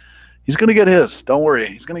 He's gonna get his. Don't worry,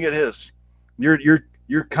 he's gonna get his.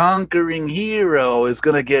 Your conquering hero is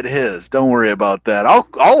gonna get his. Don't worry about that.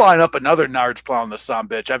 I'll line up another Nards plowing the son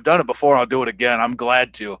bitch. I've done it before. I'll do it again. I'm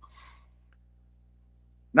glad to.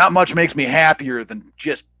 Not much makes me happier than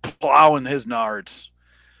just plowing his Nards.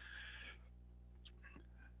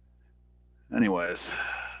 Anyways,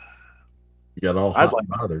 You got all I'd hot like and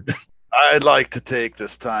bothered. I'd like to take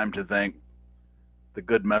this time to thank the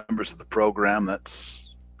good members of the program.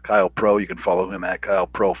 That's Kyle Pro. You can follow him at Kyle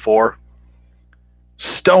Pro 4.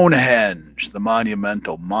 Stonehenge, the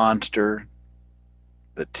monumental monster,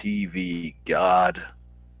 the TV god,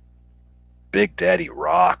 Big Daddy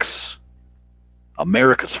Rocks,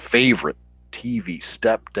 America's favorite TV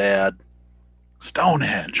stepdad,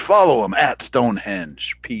 Stonehenge. Follow him at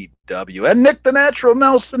Stonehenge PW. And Nick the Natural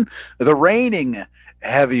Nelson, the reigning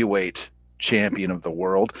heavyweight champion of the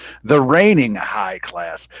world, the reigning high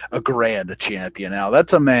class, a grand champion. Now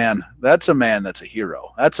that's a man. That's a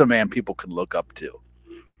hero. That's a man people can look up to.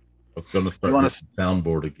 I was going to start hitting the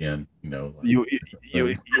soundboard again. Like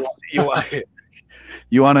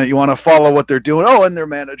you want to follow what they're doing. Oh, and their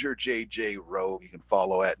manager JJ Rogue. You can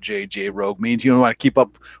follow at JJ Rogue. Means you want to keep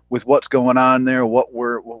up with what's going on there, what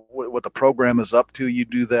the program is up to. You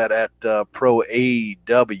do that at Pro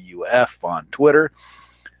AWF on Twitter.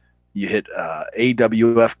 You hit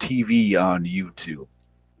AWF TV on YouTube.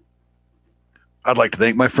 I'd like to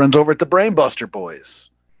thank my friends over at the Brainbuster Boys.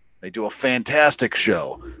 They do a fantastic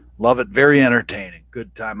show. Love it. Very entertaining.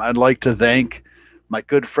 Good time. I'd like to thank my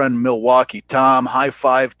good friend Milwaukee Tom. High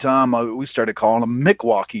five, Tom. We started calling him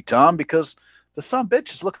Milwaukee Tom because the son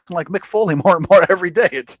bitch is looking like Mick Foley more and more every day.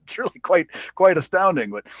 It's really quite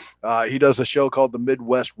astounding. But he does a show called the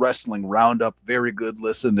Midwest Wrestling Roundup. Very good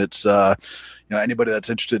listen. It's anybody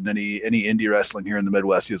that's interested in any indie wrestling here in the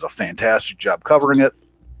Midwest, he does a fantastic job covering it.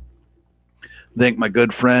 Thank my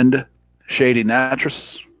good friend Shady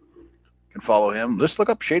Natras. You can follow him. Just look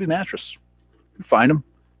up Shady Natras. You can find him.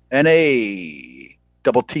 NATTRASS.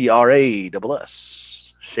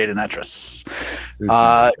 Shady Natras.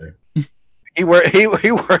 He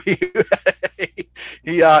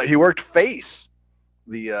worked face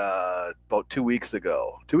about 2 weeks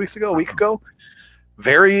ago. 2 weeks ago, a week ago.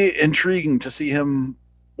 Very intriguing to see him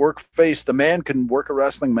work face. The man can work a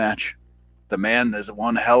wrestling match. The man is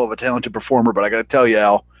one hell of a talented performer, but I got to tell you,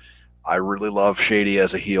 Al, I really love Shady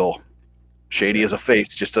as a heel. Shady as a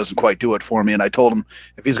face just doesn't quite do it for me. And I told him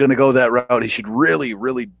if he's going to go that route, he should really,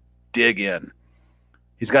 really dig in.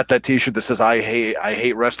 He's got that T-shirt that says, I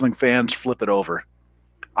hate wrestling fans. Flip it over.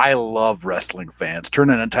 I love wrestling fans. Turn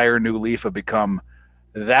an entire new leaf and become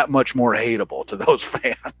that much more hateable to those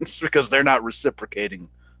fans because they're not reciprocating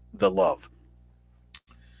the love.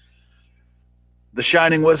 The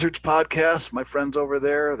Shining Wizards podcast, my friends over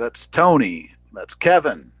there, that's Tony, that's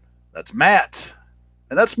Kevin, that's Matt,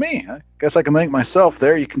 and that's me. I guess I can thank myself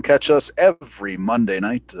there. You can catch us every Monday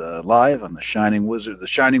night live on the Shining Wizards,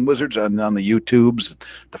 on the YouTubes,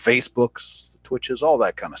 the Facebooks, the Twitches, all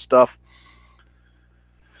that kind of stuff.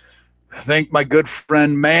 Thank my good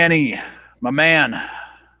friend Manny, my man.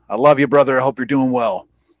 I love you, brother. I hope you're doing well.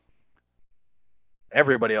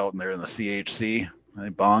 Everybody out there in the CHC,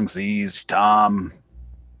 Bong Z's, Tom,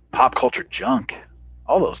 Pop Culture Junk,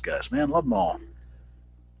 all those guys, man, love them all.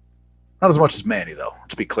 Not as much as Manny, though.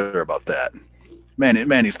 Let's be clear about that.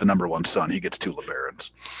 Manny's the number one son. He gets 2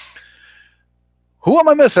 LeBarons. Who am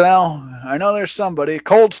I missing, Al? I know there's somebody.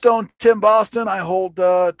 Cold Stone Tim Boston. I hold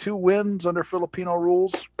 2 wins under Filipino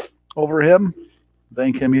rules over him.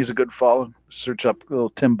 Thank him. He's a good follow. Search up a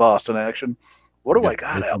little Tim Boston action. What do I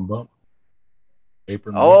got, Al?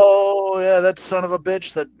 Oh, yeah, that son of a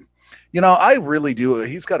bitch. That, I really do.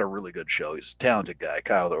 He's got a really good show. He's a talented guy,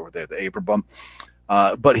 Kyle over there, the apron bump.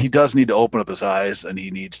 But he does need to open up his eyes, and he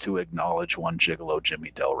needs to acknowledge one Gigolo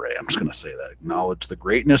Jimmy Del Rey. I'm just going to say that. Acknowledge the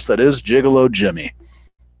greatness that is Gigolo Jimmy.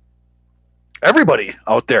 Everybody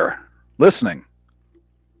out there listening,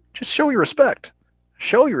 just show your respect.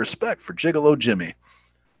 Show your respect for Gigolo Jimmy.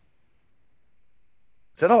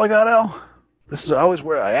 Is that all I got, Al? This is always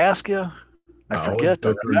where I ask you. I forget.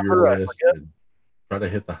 I remember. I forget. Try to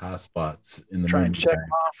hit the high spots in the try and check them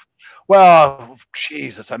off. Well,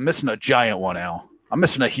 Jesus, I'm missing a giant one, Al. I'm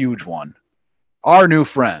missing a huge one. Our new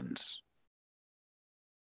friends.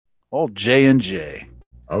 Old J and J.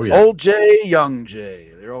 Oh, yeah. Old J, Young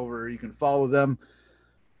J. They're over. You can follow them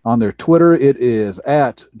on their Twitter. It is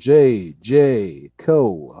at JJ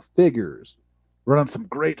Figures. Running some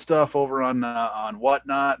great stuff over on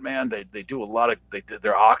Whatnot, man. They do a lot of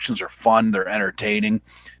their auctions are fun. They're entertaining.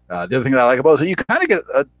 The other thing that I like about it is that you kind of get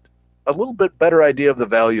a little bit better idea of the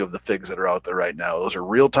value of the figs that are out there right now. Those are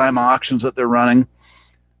real-time auctions that they're running.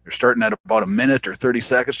 They're starting at about a minute or 30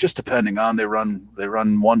 seconds, just depending on. They run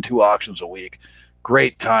 1-2 auctions a week.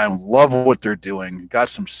 Great time. Love what they're doing. Got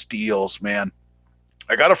some steals, man.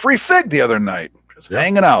 I got a free fig the other night. Just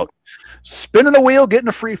hanging out. Spinning the wheel, getting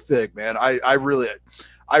a free fig, man. I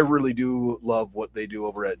I really do love what they do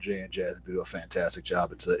over at J&J. I think they do a fantastic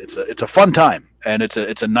job. It's a fun time, and it's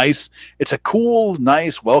a cool,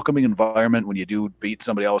 nice, welcoming environment when you do beat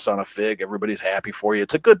somebody else on a fig. Everybody's happy for you.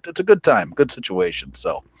 It's a good time, good situation.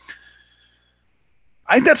 So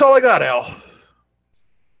I think that's all I got, Al.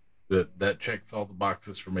 That checks all the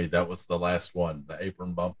boxes for me. That was the last one, the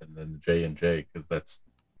apron bump, and then the J&J, because that's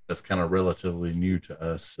kind of relatively new to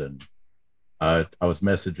us. And I was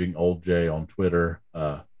messaging old Jay on Twitter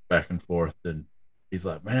back and forth, and he's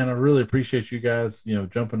like, "Man, I really appreciate you guys,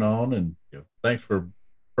 jumping on, and thanks for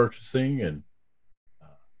purchasing." And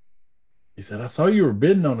he said, "I saw you were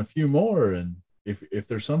bidding on a few more, and if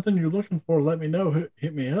there's something you're looking for, let me know.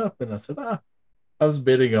 Hit me up." And I said, I was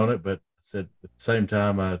bidding on it, but I said at the same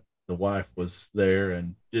time, the wife was there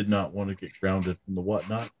and did not want to get grounded from the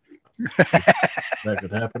whatnot. That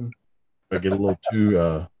could happen. I get a little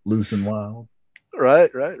too loose and wild.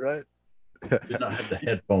 Right. Did not have the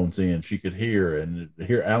headphones in. She could hear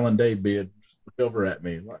Alan Day bid just look over at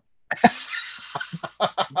me like.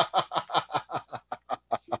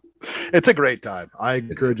 It's a great time. I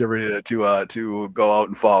encourage everybody to go out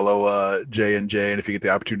and follow J&J, and if you get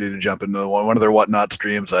the opportunity to jump into one of their whatnot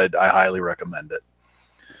streams, I highly recommend it.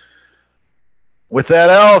 With that,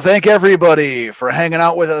 Al, thank everybody for hanging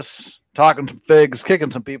out with us, talking some figs,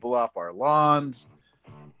 kicking some people off our lawns,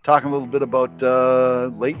 talking a little bit about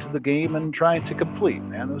late to the game and trying to complete.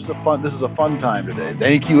 Man, this is a fun time today.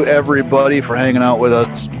 Thank you everybody for hanging out with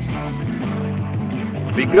us.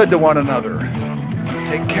 Be good to one another.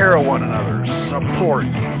 Take care of one another. Support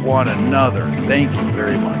one another. Thank you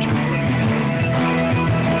very much, everybody.